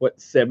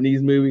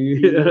 70s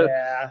movie?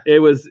 Yeah. It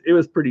was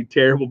pretty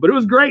terrible, but it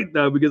was great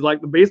though, because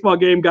like the baseball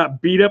game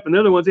got beat up and the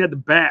other ones had the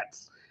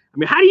bats. I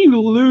mean, how do you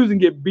lose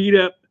and get beat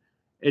up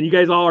and you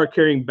guys all are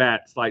carrying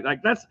bats? Like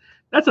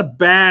That's a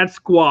bad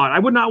squad. I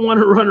would not want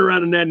to run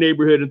around in that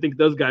neighborhood and think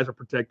those guys are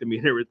protecting me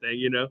and everything,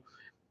 you know.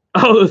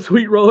 Oh, the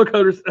sweet roller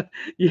coasters.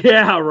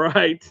 Yeah,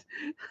 right.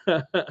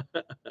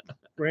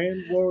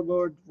 Grand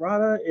Warlord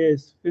Rada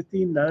is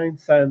 59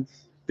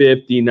 cents.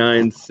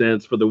 59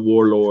 cents for the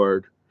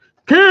Warlord.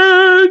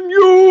 Can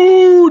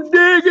you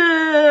dig it?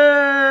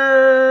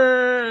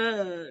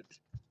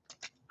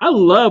 I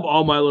love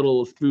all my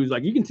little spoons.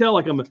 Like you can tell,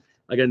 like I'm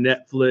like a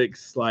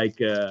Netflix,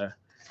 like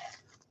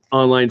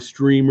online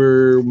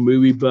streamer,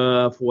 movie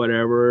buff,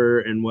 whatever,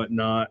 and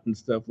whatnot, and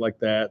stuff like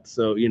that.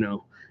 So you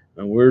know,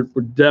 we're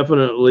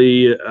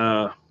definitely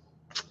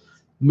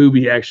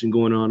movie action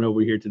going on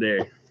over here today.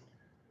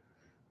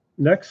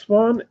 Next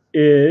one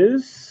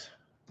is.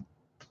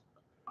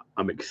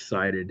 I'm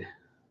excited.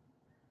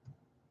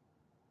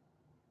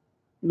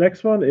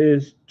 Next one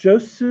is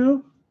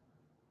Josu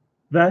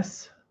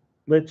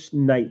Veslich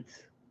Knight.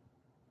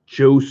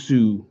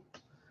 Josu.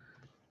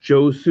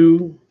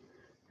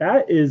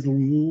 That is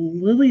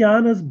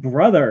Liliana's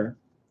brother,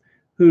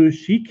 who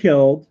she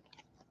killed.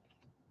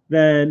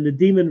 Then the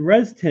demon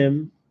rezzed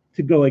him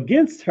to go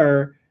against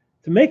her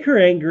to make her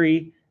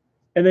angry,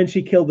 and then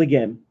she killed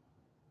again.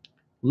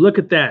 Look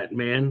at that,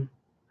 man.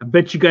 I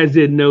bet you guys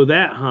didn't know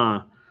that,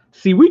 huh?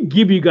 See, we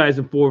give you guys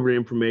informative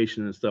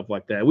information and stuff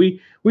like that.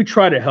 We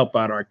try to help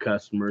out our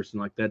customers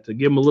and like that to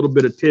give them a little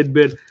bit of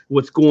tidbit of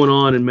what's going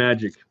on in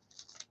Magic.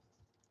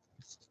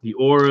 The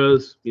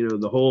auras, you know,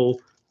 the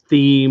whole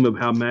theme of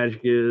how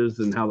Magic is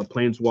and how the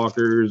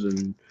planeswalkers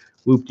and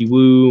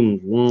whoop-de-woo.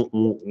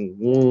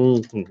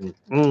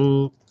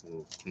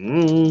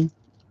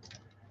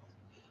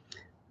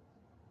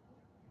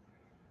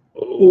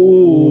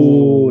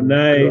 Oh,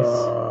 nice.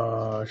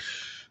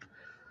 Gosh.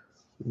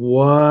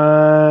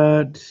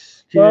 What?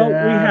 Well, we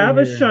have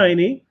a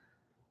shiny,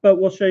 but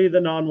we'll show you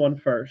the non one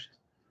first.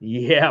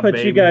 Yeah, Put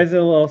baby. you guys in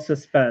a little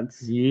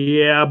suspense.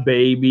 Yeah,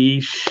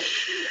 baby.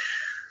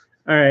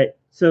 All right.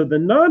 So the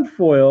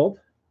non-foiled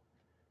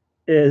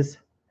is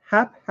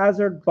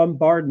Haphazard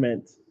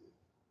Bombardment.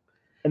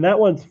 And that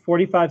one's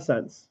 45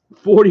 cents.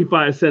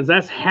 45 cents.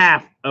 That's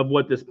half of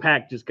what this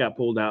pack just got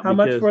pulled out. How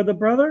much for the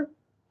brother?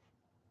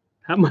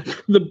 How much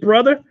for the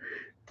brother?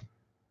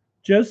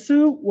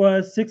 Josu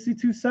was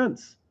 62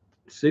 cents.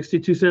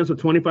 62 cents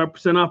with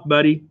 25% off,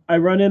 buddy. I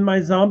run in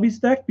my zombies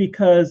deck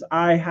because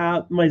I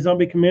have my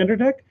zombie commander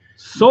deck.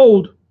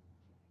 Sold.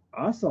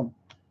 Awesome.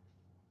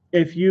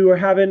 If you are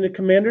having a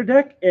commander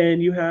deck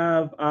and you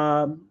have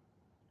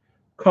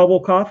Cobble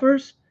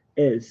Coffers,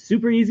 it is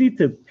super easy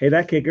to pay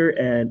that kicker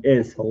and it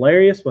is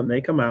hilarious when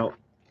they come out.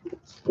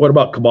 What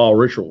about Cabal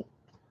Ritual?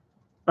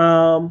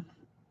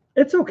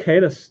 It's okay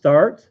to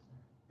start,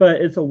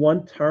 but it's a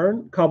one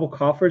turn. Cobble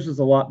Coffers is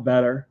a lot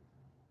better.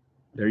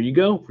 There you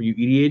go for you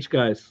EDH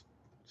guys.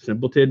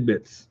 Simple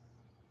tidbits.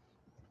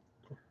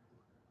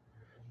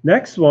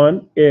 Next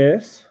one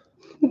is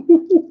I'm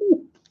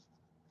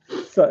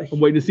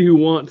waiting to see who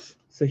wants.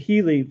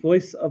 Saheeli,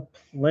 Voice of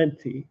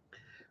Plenty.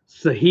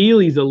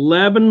 Saheeli's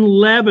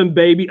 11/11,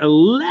 baby.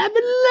 11/11.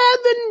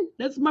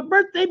 That's my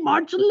birthday,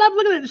 March 11th.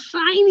 Look at that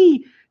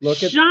shiny.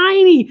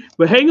 Shiny.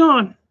 But hang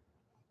on.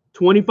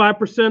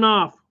 25%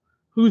 off.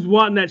 Who's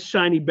wanting that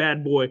shiny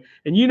bad boy?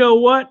 And you know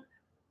what?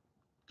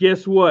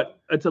 Guess what?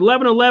 It's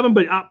 11/11,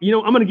 but you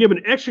know, I'm going to give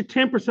an extra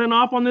 10%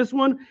 off on this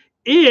one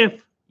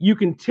if you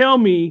can tell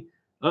me,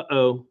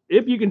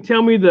 if you can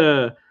tell me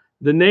the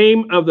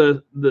name of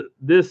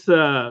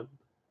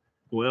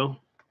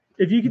well,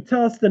 if you could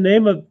tell us the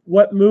name of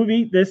what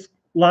movie this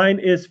line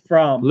is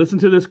from. Listen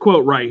to this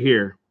quote right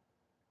here.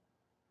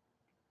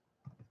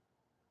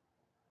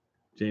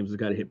 James has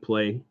got to hit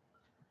play.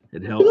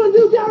 It helps.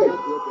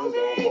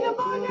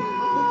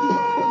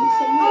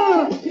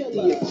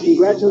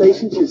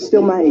 Congratulations, you're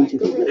still my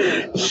agent.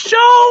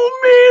 Show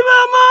me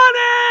the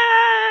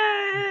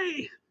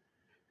money.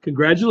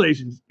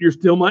 Congratulations, you're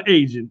still my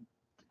agent.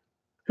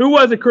 Who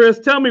was it, Chris?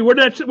 Tell me where'd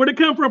it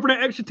come from for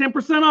that extra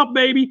 10% off,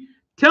 baby?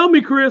 Tell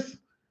me, Chris.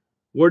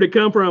 Where'd it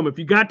come from? If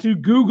you got to,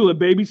 Google it,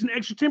 baby. It's an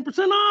extra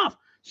 10% off.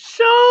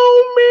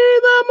 Show me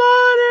the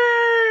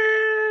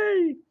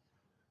money.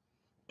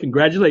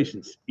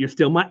 Congratulations, you're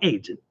still my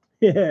agent.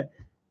 Yeah.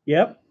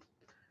 Yep.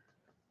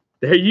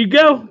 There you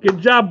go. Good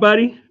job,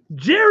 buddy.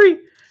 Jerry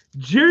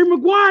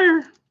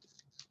Maguire.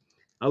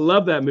 I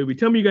love that movie.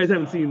 Tell me you guys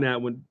haven't seen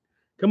that one.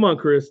 Come on,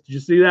 Chris. Did you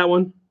see that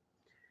one?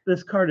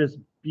 This card is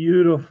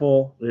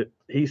beautiful.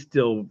 He's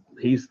getting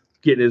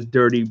his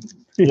dirty,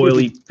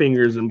 oily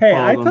fingers and Hey,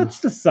 paws I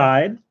touched the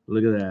side.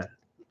 Look at that.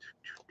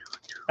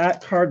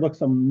 That card looks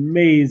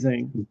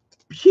amazing.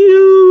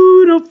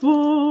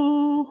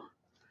 Beautiful.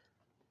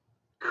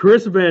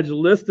 Chris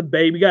Evangelista,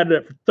 baby. Got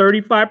it for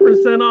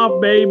 35% off,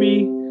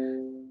 baby.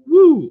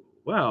 Woo.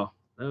 Wow.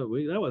 That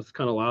was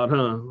kind of loud,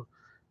 huh?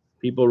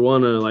 People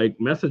want to like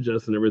message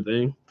us and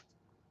everything.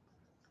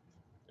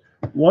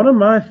 One of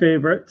my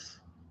favorites.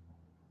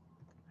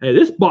 Hey,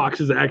 this box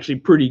is actually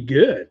pretty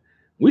good.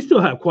 We still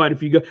have quite a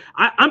few good.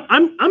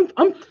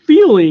 I'm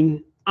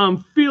feeling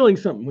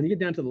something. When you get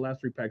down to the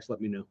last 3 packs, let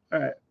me know. All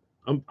right.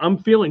 I'm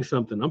feeling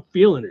something. I'm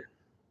feeling it.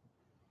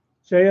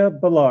 Jaya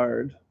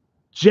Ballard.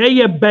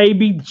 Jaya,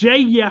 baby,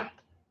 Jaya.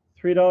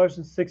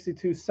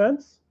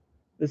 $3.62.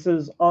 This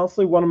is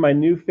honestly one of my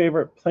new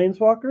favorite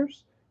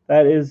planeswalkers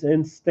that is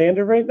in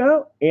standard right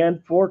now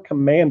and for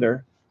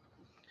commander.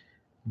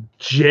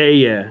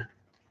 Jaya.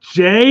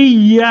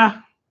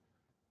 Jaya.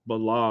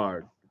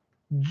 Ballard.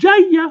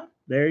 Jaya.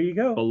 There you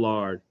go.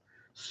 Ballard.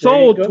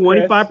 Sold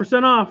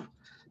 25% off.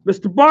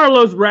 Mr.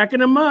 Barlow's racking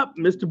them up.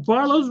 Mr.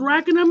 Barlow's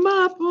racking them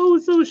up. Oh,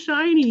 so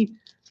shiny.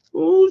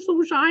 Oh,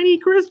 so shiny,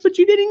 Chris, but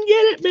you didn't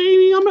get it,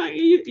 baby. I'm not.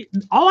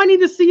 All I need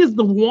to see is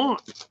the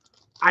want.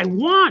 I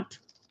want.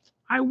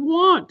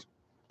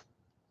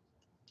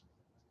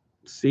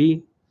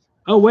 See?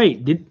 Oh,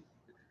 wait. Did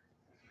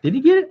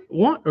he get it?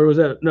 Want? Or was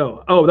that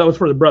no? Oh, that was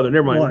for the brother.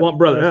 Never mind. Want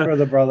brother. That's for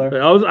the brother.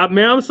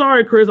 Man, I'm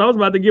sorry, Chris. I was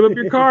about to give up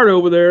your card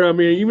over there. I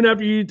mean, even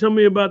after you tell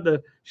me about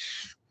the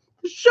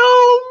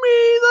show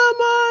me the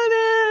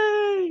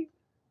money.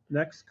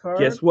 Next card.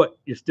 Guess what?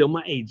 You're still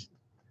my agent.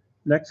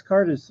 Next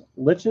card is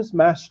Lich's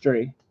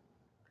Mastery.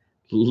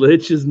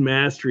 Lich's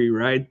Mastery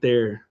right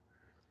there.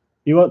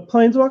 You want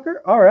Planeswalker?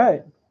 All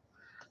right.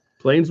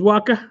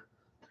 Planeswalker?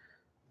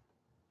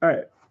 All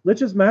right.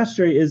 Lich's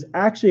Mastery is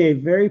actually a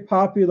very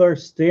popular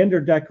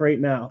standard deck right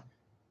now.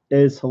 It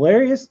is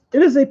hilarious.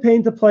 It is a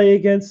pain to play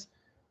against,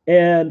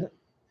 and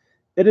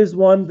it is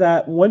one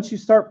that once you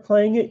start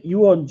playing it, you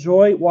will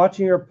enjoy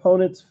watching your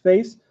opponent's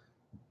face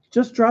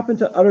just drop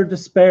into utter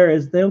despair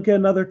as they don't get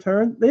another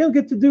turn. They don't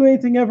get to do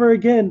anything ever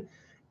again,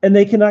 and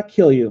they cannot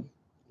kill you.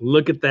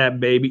 Look at that,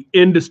 baby.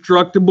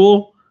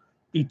 Indestructible,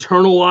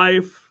 eternal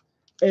life.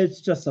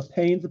 It's just a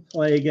pain to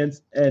play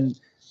against, and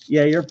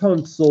yeah, your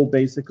opponent's soul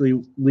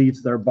basically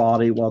leaves their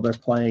body while they're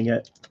playing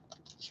it.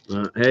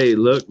 Hey,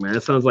 look, man,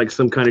 it sounds like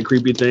some kind of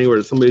creepy thing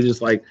where somebody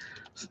just like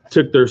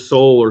took their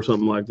soul or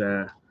something like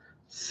that.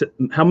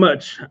 How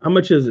much? How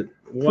much is it?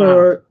 Wow.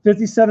 For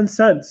 57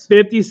 cents.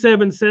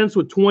 57 cents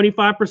with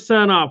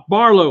 25% off.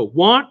 Barlow,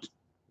 want?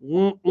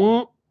 You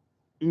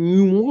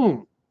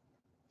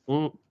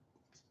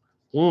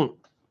want.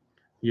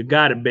 You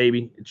got it,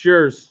 baby. It's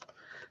yours.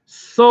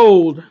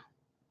 Sold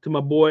to my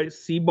boy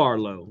C.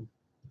 Barlow.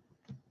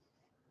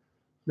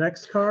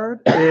 Next card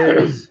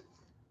is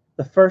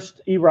the First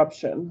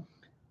Eruption.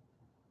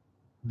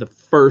 The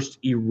First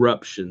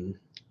Eruption.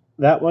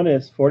 That one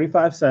is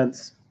 45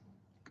 cents.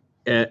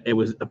 It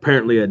was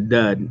apparently a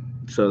dud.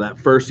 So that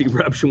First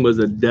Eruption was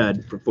a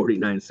dud for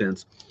 49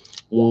 cents.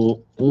 Yeah,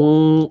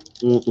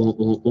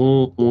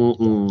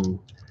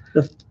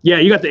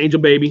 you got the Angel,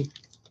 baby.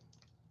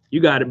 You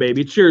got it,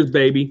 baby. It's yours,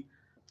 baby.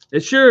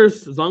 It's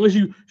yours as long as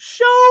you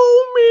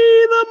show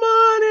me the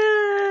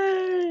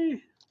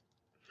money.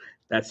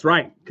 That's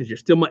right, because you're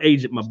still my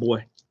agent, my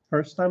boy.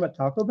 First time at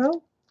Taco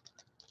Bell?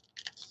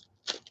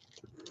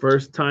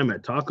 First time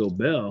at Taco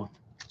Bell.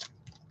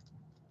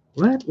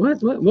 What?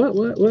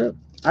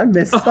 I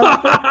missed something.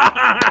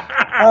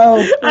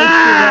 Oh,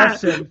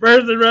 First Eruption.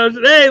 First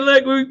Eruption. Hey,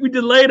 look, we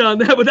delayed on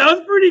that, but that was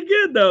pretty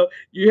good, though.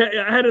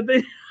 I had to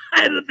think.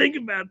 I had to think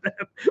about that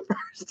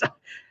first time.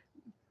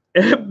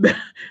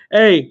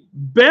 Hey,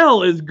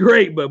 Bell is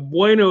great, but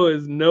Bueno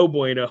is no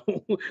bueno.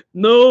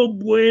 No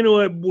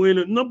bueno at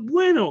Bueno. No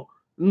bueno.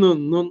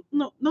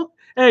 No.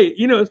 Hey,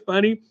 you know it's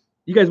funny?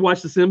 You guys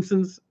watch The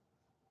Simpsons?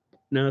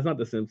 No, it's not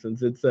The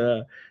Simpsons. It's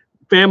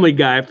Family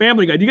Guy.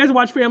 Family Guy. Do you guys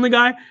watch Family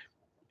Guy?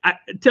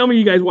 Tell me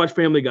you guys watch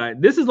Family Guy.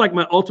 This is like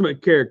my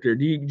ultimate character.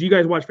 Do you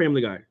guys watch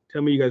Family Guy?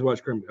 Tell me you guys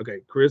watch Family Guy. Okay,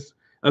 Chris.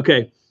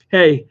 Okay.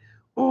 Hey.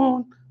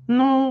 Oh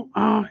no.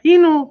 He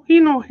no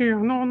here.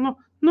 No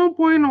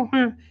bueno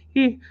here.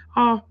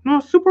 No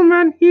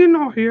Superman. He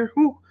no here.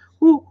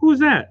 Who's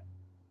that?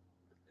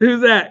 Who's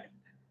that?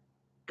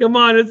 Come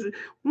on. It's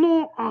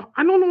no.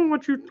 I don't know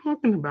what you're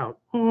talking about.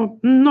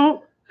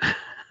 No.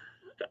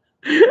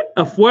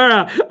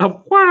 Afuera.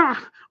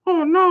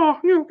 Oh no!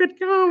 You get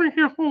out of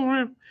here, oh,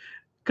 man.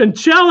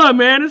 Conchella,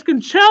 man, it's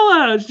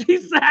Conchella.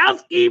 She's the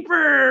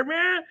housekeeper,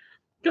 man.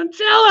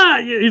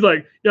 Conchella. He's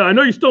like, yeah, I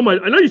know you stole my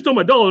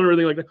doll and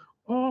everything like that.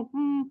 Oh,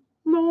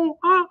 no,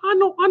 I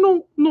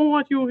don't know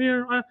what you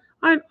hear.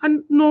 I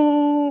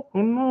know,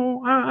 I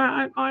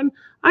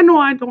know,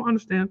 I don't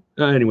understand.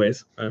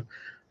 Anyways,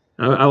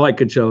 I like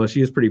Conchella.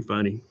 She is pretty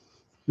funny.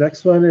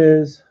 Next one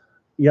is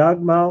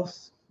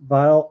Yawgmoth's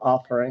Vile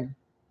Offering.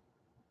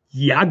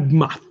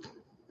 Yawgmoth.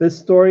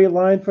 This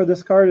storyline for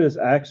this card is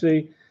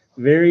actually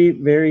very,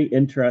 very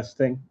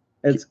interesting.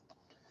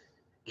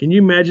 Can you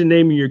imagine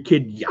naming your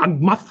kid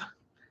Yawgmoth?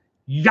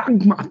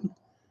 Yawgmoth.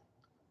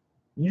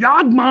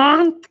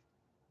 Yawgmoth.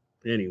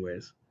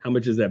 Anyways, how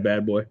much is that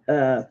bad boy?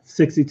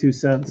 62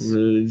 cents.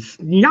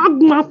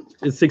 Yawgmoth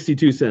is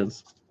 62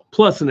 cents.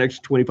 Plus an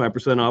extra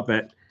 25% off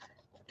at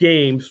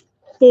Games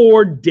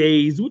For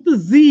Dayz with the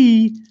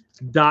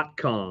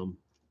Z.com.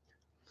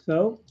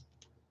 So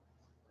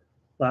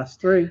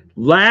last three.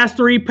 Last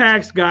 3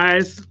 packs,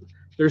 guys.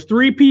 There's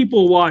 3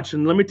 people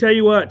watching. Let me tell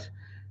you what.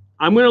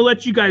 I'm going to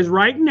let you guys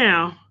right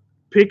now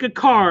pick a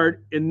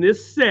card in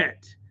this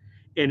set.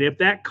 And if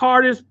that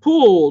card is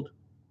pulled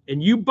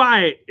and you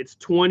buy it, it's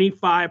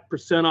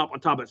 25% off on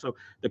top of it. So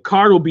the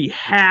card will be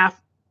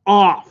half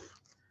off.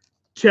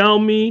 Tell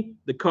me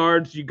the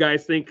cards you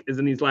guys think is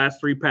in these last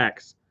 3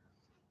 packs.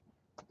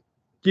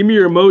 Give me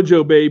your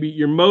mojo, baby.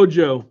 Your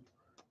mojo.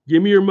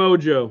 Give me your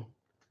mojo.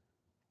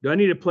 Do I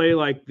need to play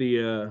like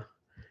the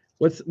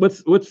what's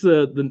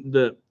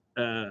the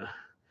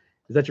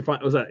is that your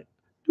final? Was that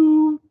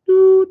do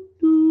do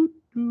do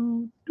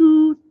do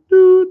do do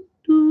do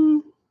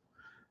do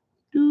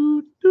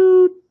do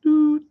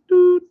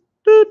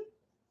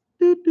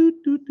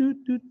do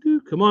do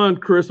do. Come on,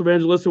 Chris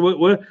Evangelista.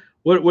 What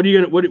are you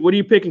gonna what are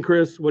you picking,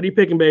 Chris? What are you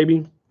picking,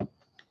 baby?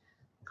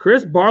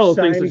 Chris Barlow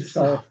thinks it's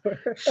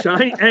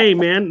shiny. Hey,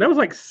 man, that was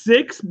like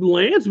 6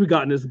 lands we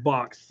got in this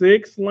box.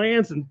 6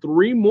 lands and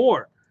 3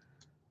 more.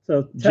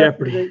 So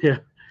Jeopardy. Yeah.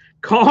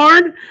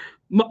 Karn.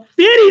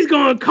 Fitty's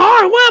going.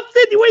 Karn. What up,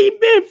 Fitty? Where you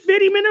been,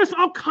 Fitty? Man, there's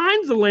all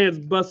kinds of lands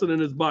busting in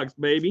this box,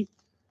 baby.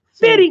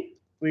 Fitty. So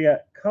we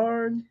got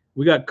Karn.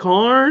 We got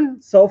Karn.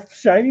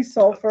 Shiny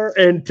Sulfur.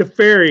 And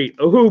Teferi.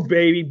 Oh,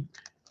 baby.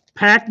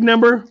 Pack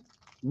number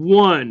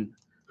 1.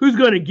 Who's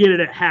going to get it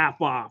at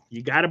half off?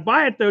 You got to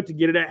buy it, though, to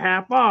get it at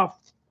half off.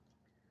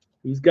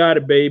 Who's got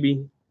it,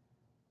 baby?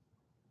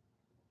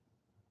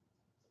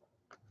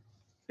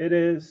 It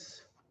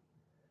is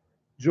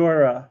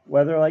Jorah,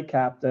 Weatherlight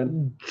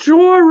Captain.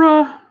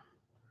 Jorah.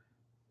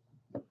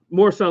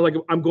 More sound like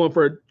I'm going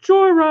for a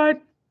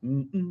joyride.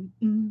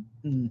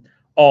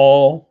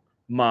 All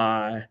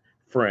my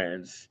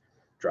friends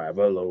drive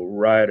a low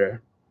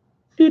rider.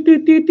 This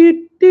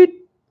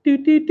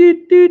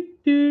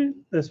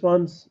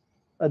one's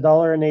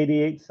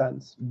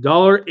 $1.88.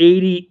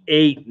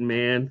 $1.88,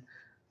 man.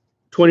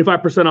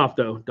 25% off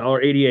though.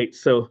 $1.88.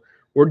 So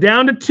we're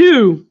down to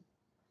 2.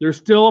 There's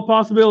still a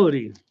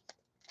possibility.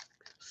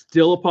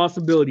 Still a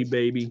possibility,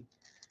 baby.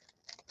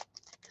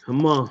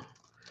 Come on.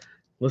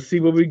 Let's see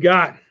what we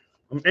got.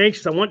 I'm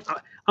anxious. I'm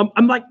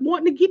like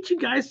wanting to get you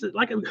guys to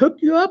like hook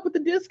you up with the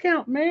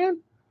discount, man.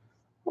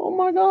 Oh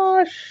my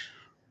gosh.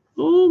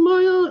 Oh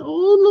my god.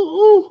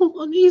 Oh no.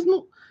 Oh, he's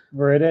no.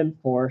 Viridian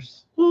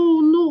Force.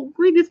 Oh no.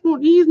 Viridian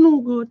Force. He's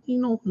no good. He's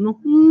no.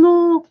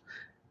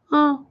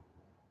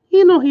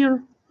 He's no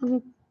here.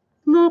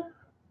 No.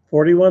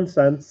 41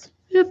 cents.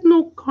 There's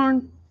no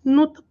Karn.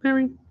 No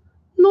Teferi.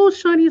 No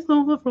shiny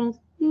silver frost.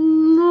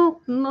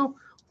 No.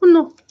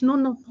 One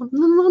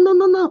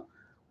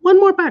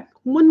more pack.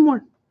 One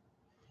more.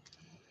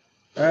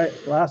 All right,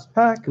 last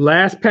pack.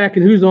 Last pack,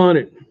 and who's on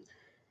it?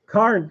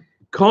 Karn.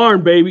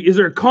 Karn, baby. Is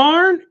there a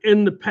Karn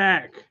in the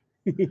pack?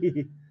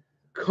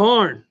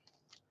 Karn.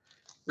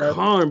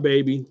 Karn,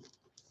 baby.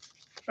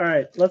 All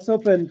right, let's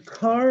open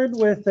Karn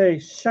with a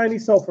shiny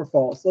Sulfur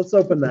Falls. Let's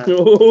open that.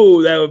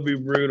 Oh, that would be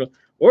brutal.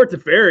 Or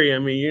Teferi. I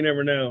mean, you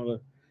never know.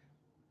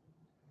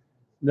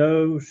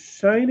 No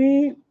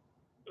shiny.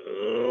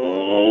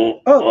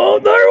 Oh,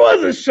 there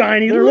was a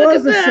shiny. There Look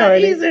was at a that.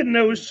 shiny. He said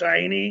no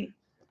shiny.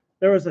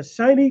 There was a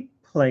shiny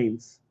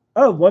Plains.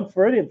 Oh, one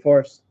Viridian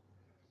Force.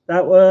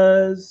 That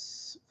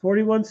was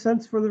 41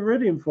 cents for the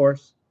Viridian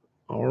Force.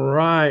 All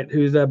right.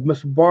 Who's that?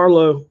 Mr.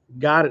 Barlow.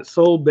 Got it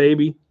sold,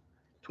 baby.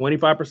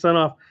 25%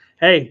 off.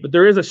 Hey, but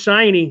there is a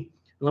shiny.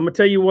 Let me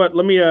tell you what.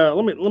 Let me just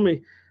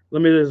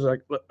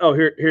like, oh,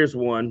 here's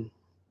one.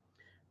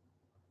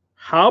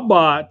 How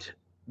about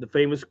the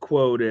famous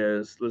quote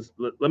is,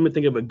 let me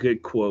think of a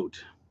good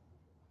quote.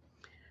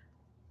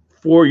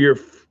 For your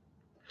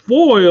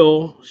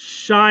foil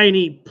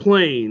shiny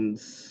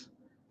plains.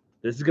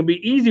 This is going to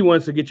be easy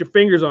one, so get your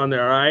fingers on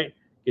there, all right?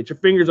 Get your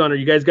fingers on there.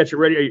 You guys got your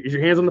ready? Is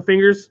your hands on the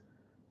fingers?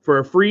 For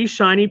a free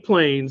shiny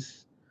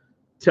plains,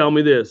 tell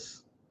me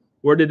this.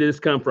 Where did this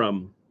come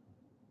from?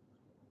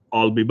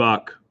 I'll be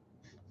back.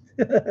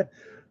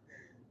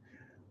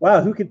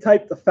 Wow, who can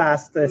type the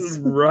fastest?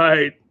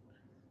 Right.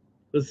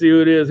 Let's see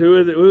who it is. Who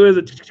is it? Who is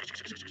it?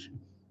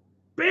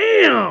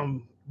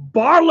 Bam!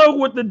 Barlow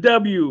with the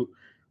W.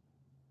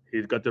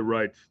 He's got the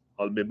right.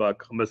 I'll be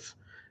back. I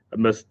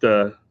must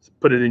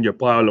put it in your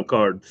pile of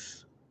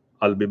cards.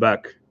 I'll be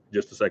back.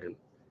 Just a second.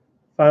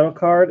 Final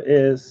card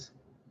is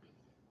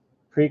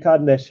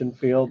Precognition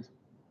Field.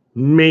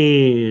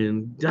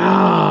 Man,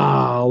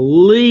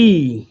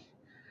 golly.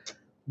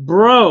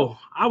 Bro,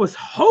 I was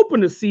hoping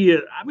to see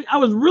it. I mean, I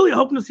was really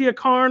hoping to see a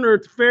Karn or a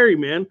Teferi,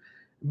 man.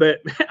 But,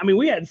 I mean,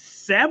 we had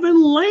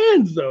 7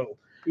 lands, though.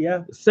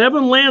 Yeah.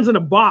 7 lands in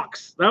a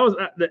box. That was,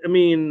 I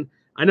mean,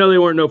 I know they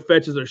weren't no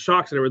fetches or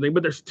shocks and everything,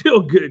 but they're still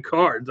good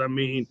cards. I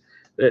mean,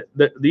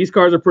 these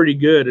cards are pretty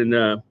good.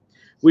 And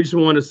we just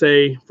want to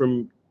say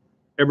from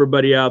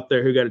everybody out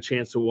there who got a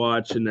chance to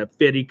watch and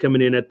Fitty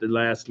coming in at the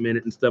last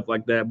minute and stuff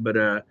like that.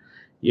 But,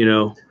 you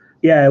know.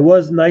 Yeah, it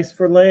was nice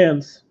for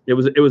lands. It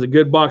was a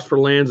good box for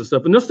lands and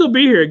stuff. And they'll still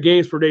be here at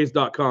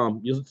gamesfordayz.com.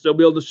 You'll still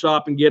be able to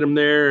shop and get them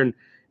there. And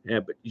yeah,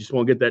 but you just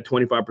won't get that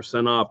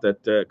 25% off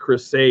that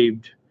Chris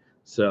saved.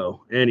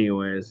 So,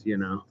 anyways, you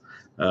know,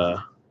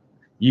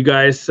 you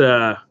guys,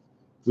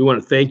 we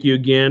want to thank you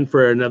again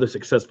for another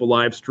successful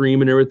live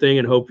stream and everything,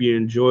 and hope you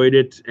enjoyed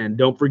it. And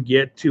don't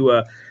forget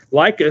to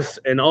like us,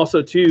 and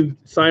also to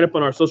sign up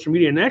on our social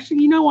media. And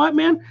actually, you know what,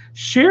 man?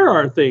 Share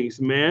our things,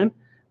 man.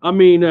 I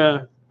mean,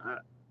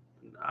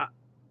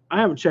 I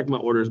haven't checked my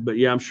orders, but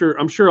yeah, I'm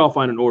sure I'll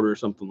find an order or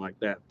something like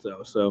that.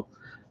 So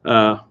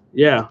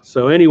yeah.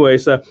 So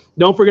anyways,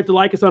 don't forget to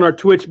like us on our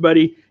Twitch,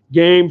 buddy.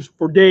 Games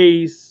for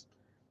Dayz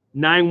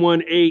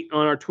 918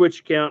 on our Twitch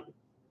account,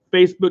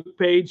 Facebook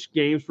page,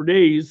 Games for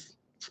Dayz.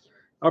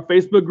 Our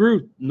Facebook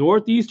group,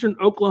 Northeastern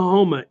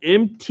Oklahoma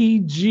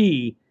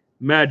MTG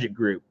Magic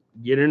Group.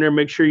 Get in there,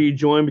 make sure you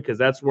join because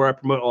that's where I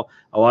promote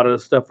a lot of the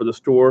stuff for the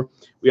store.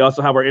 We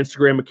also have our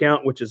Instagram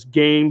account, which is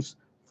Games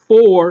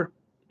For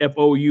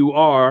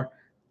FOUR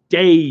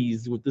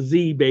Dayz with the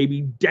Z,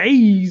 baby.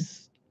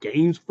 Dayz.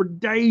 Games for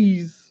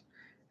Dayz.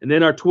 And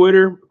then our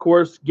Twitter, of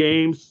course,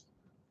 Games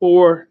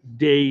For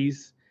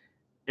Dayz.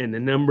 And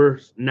the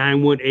number's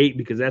 918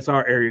 because that's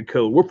our area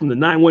code. We're from the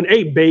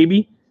 918,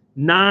 baby.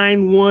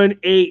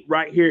 918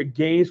 right here at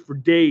Games for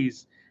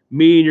Dayz.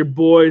 Me and your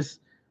boys,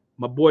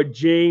 my boy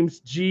James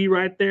G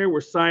right there.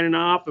 We're signing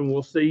off and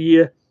we'll see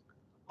you.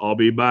 I'll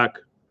be back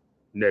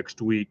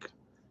next week.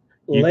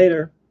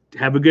 Later.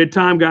 Have a good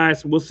time,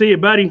 guys. We'll see you,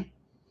 buddy.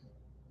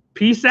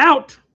 Peace out.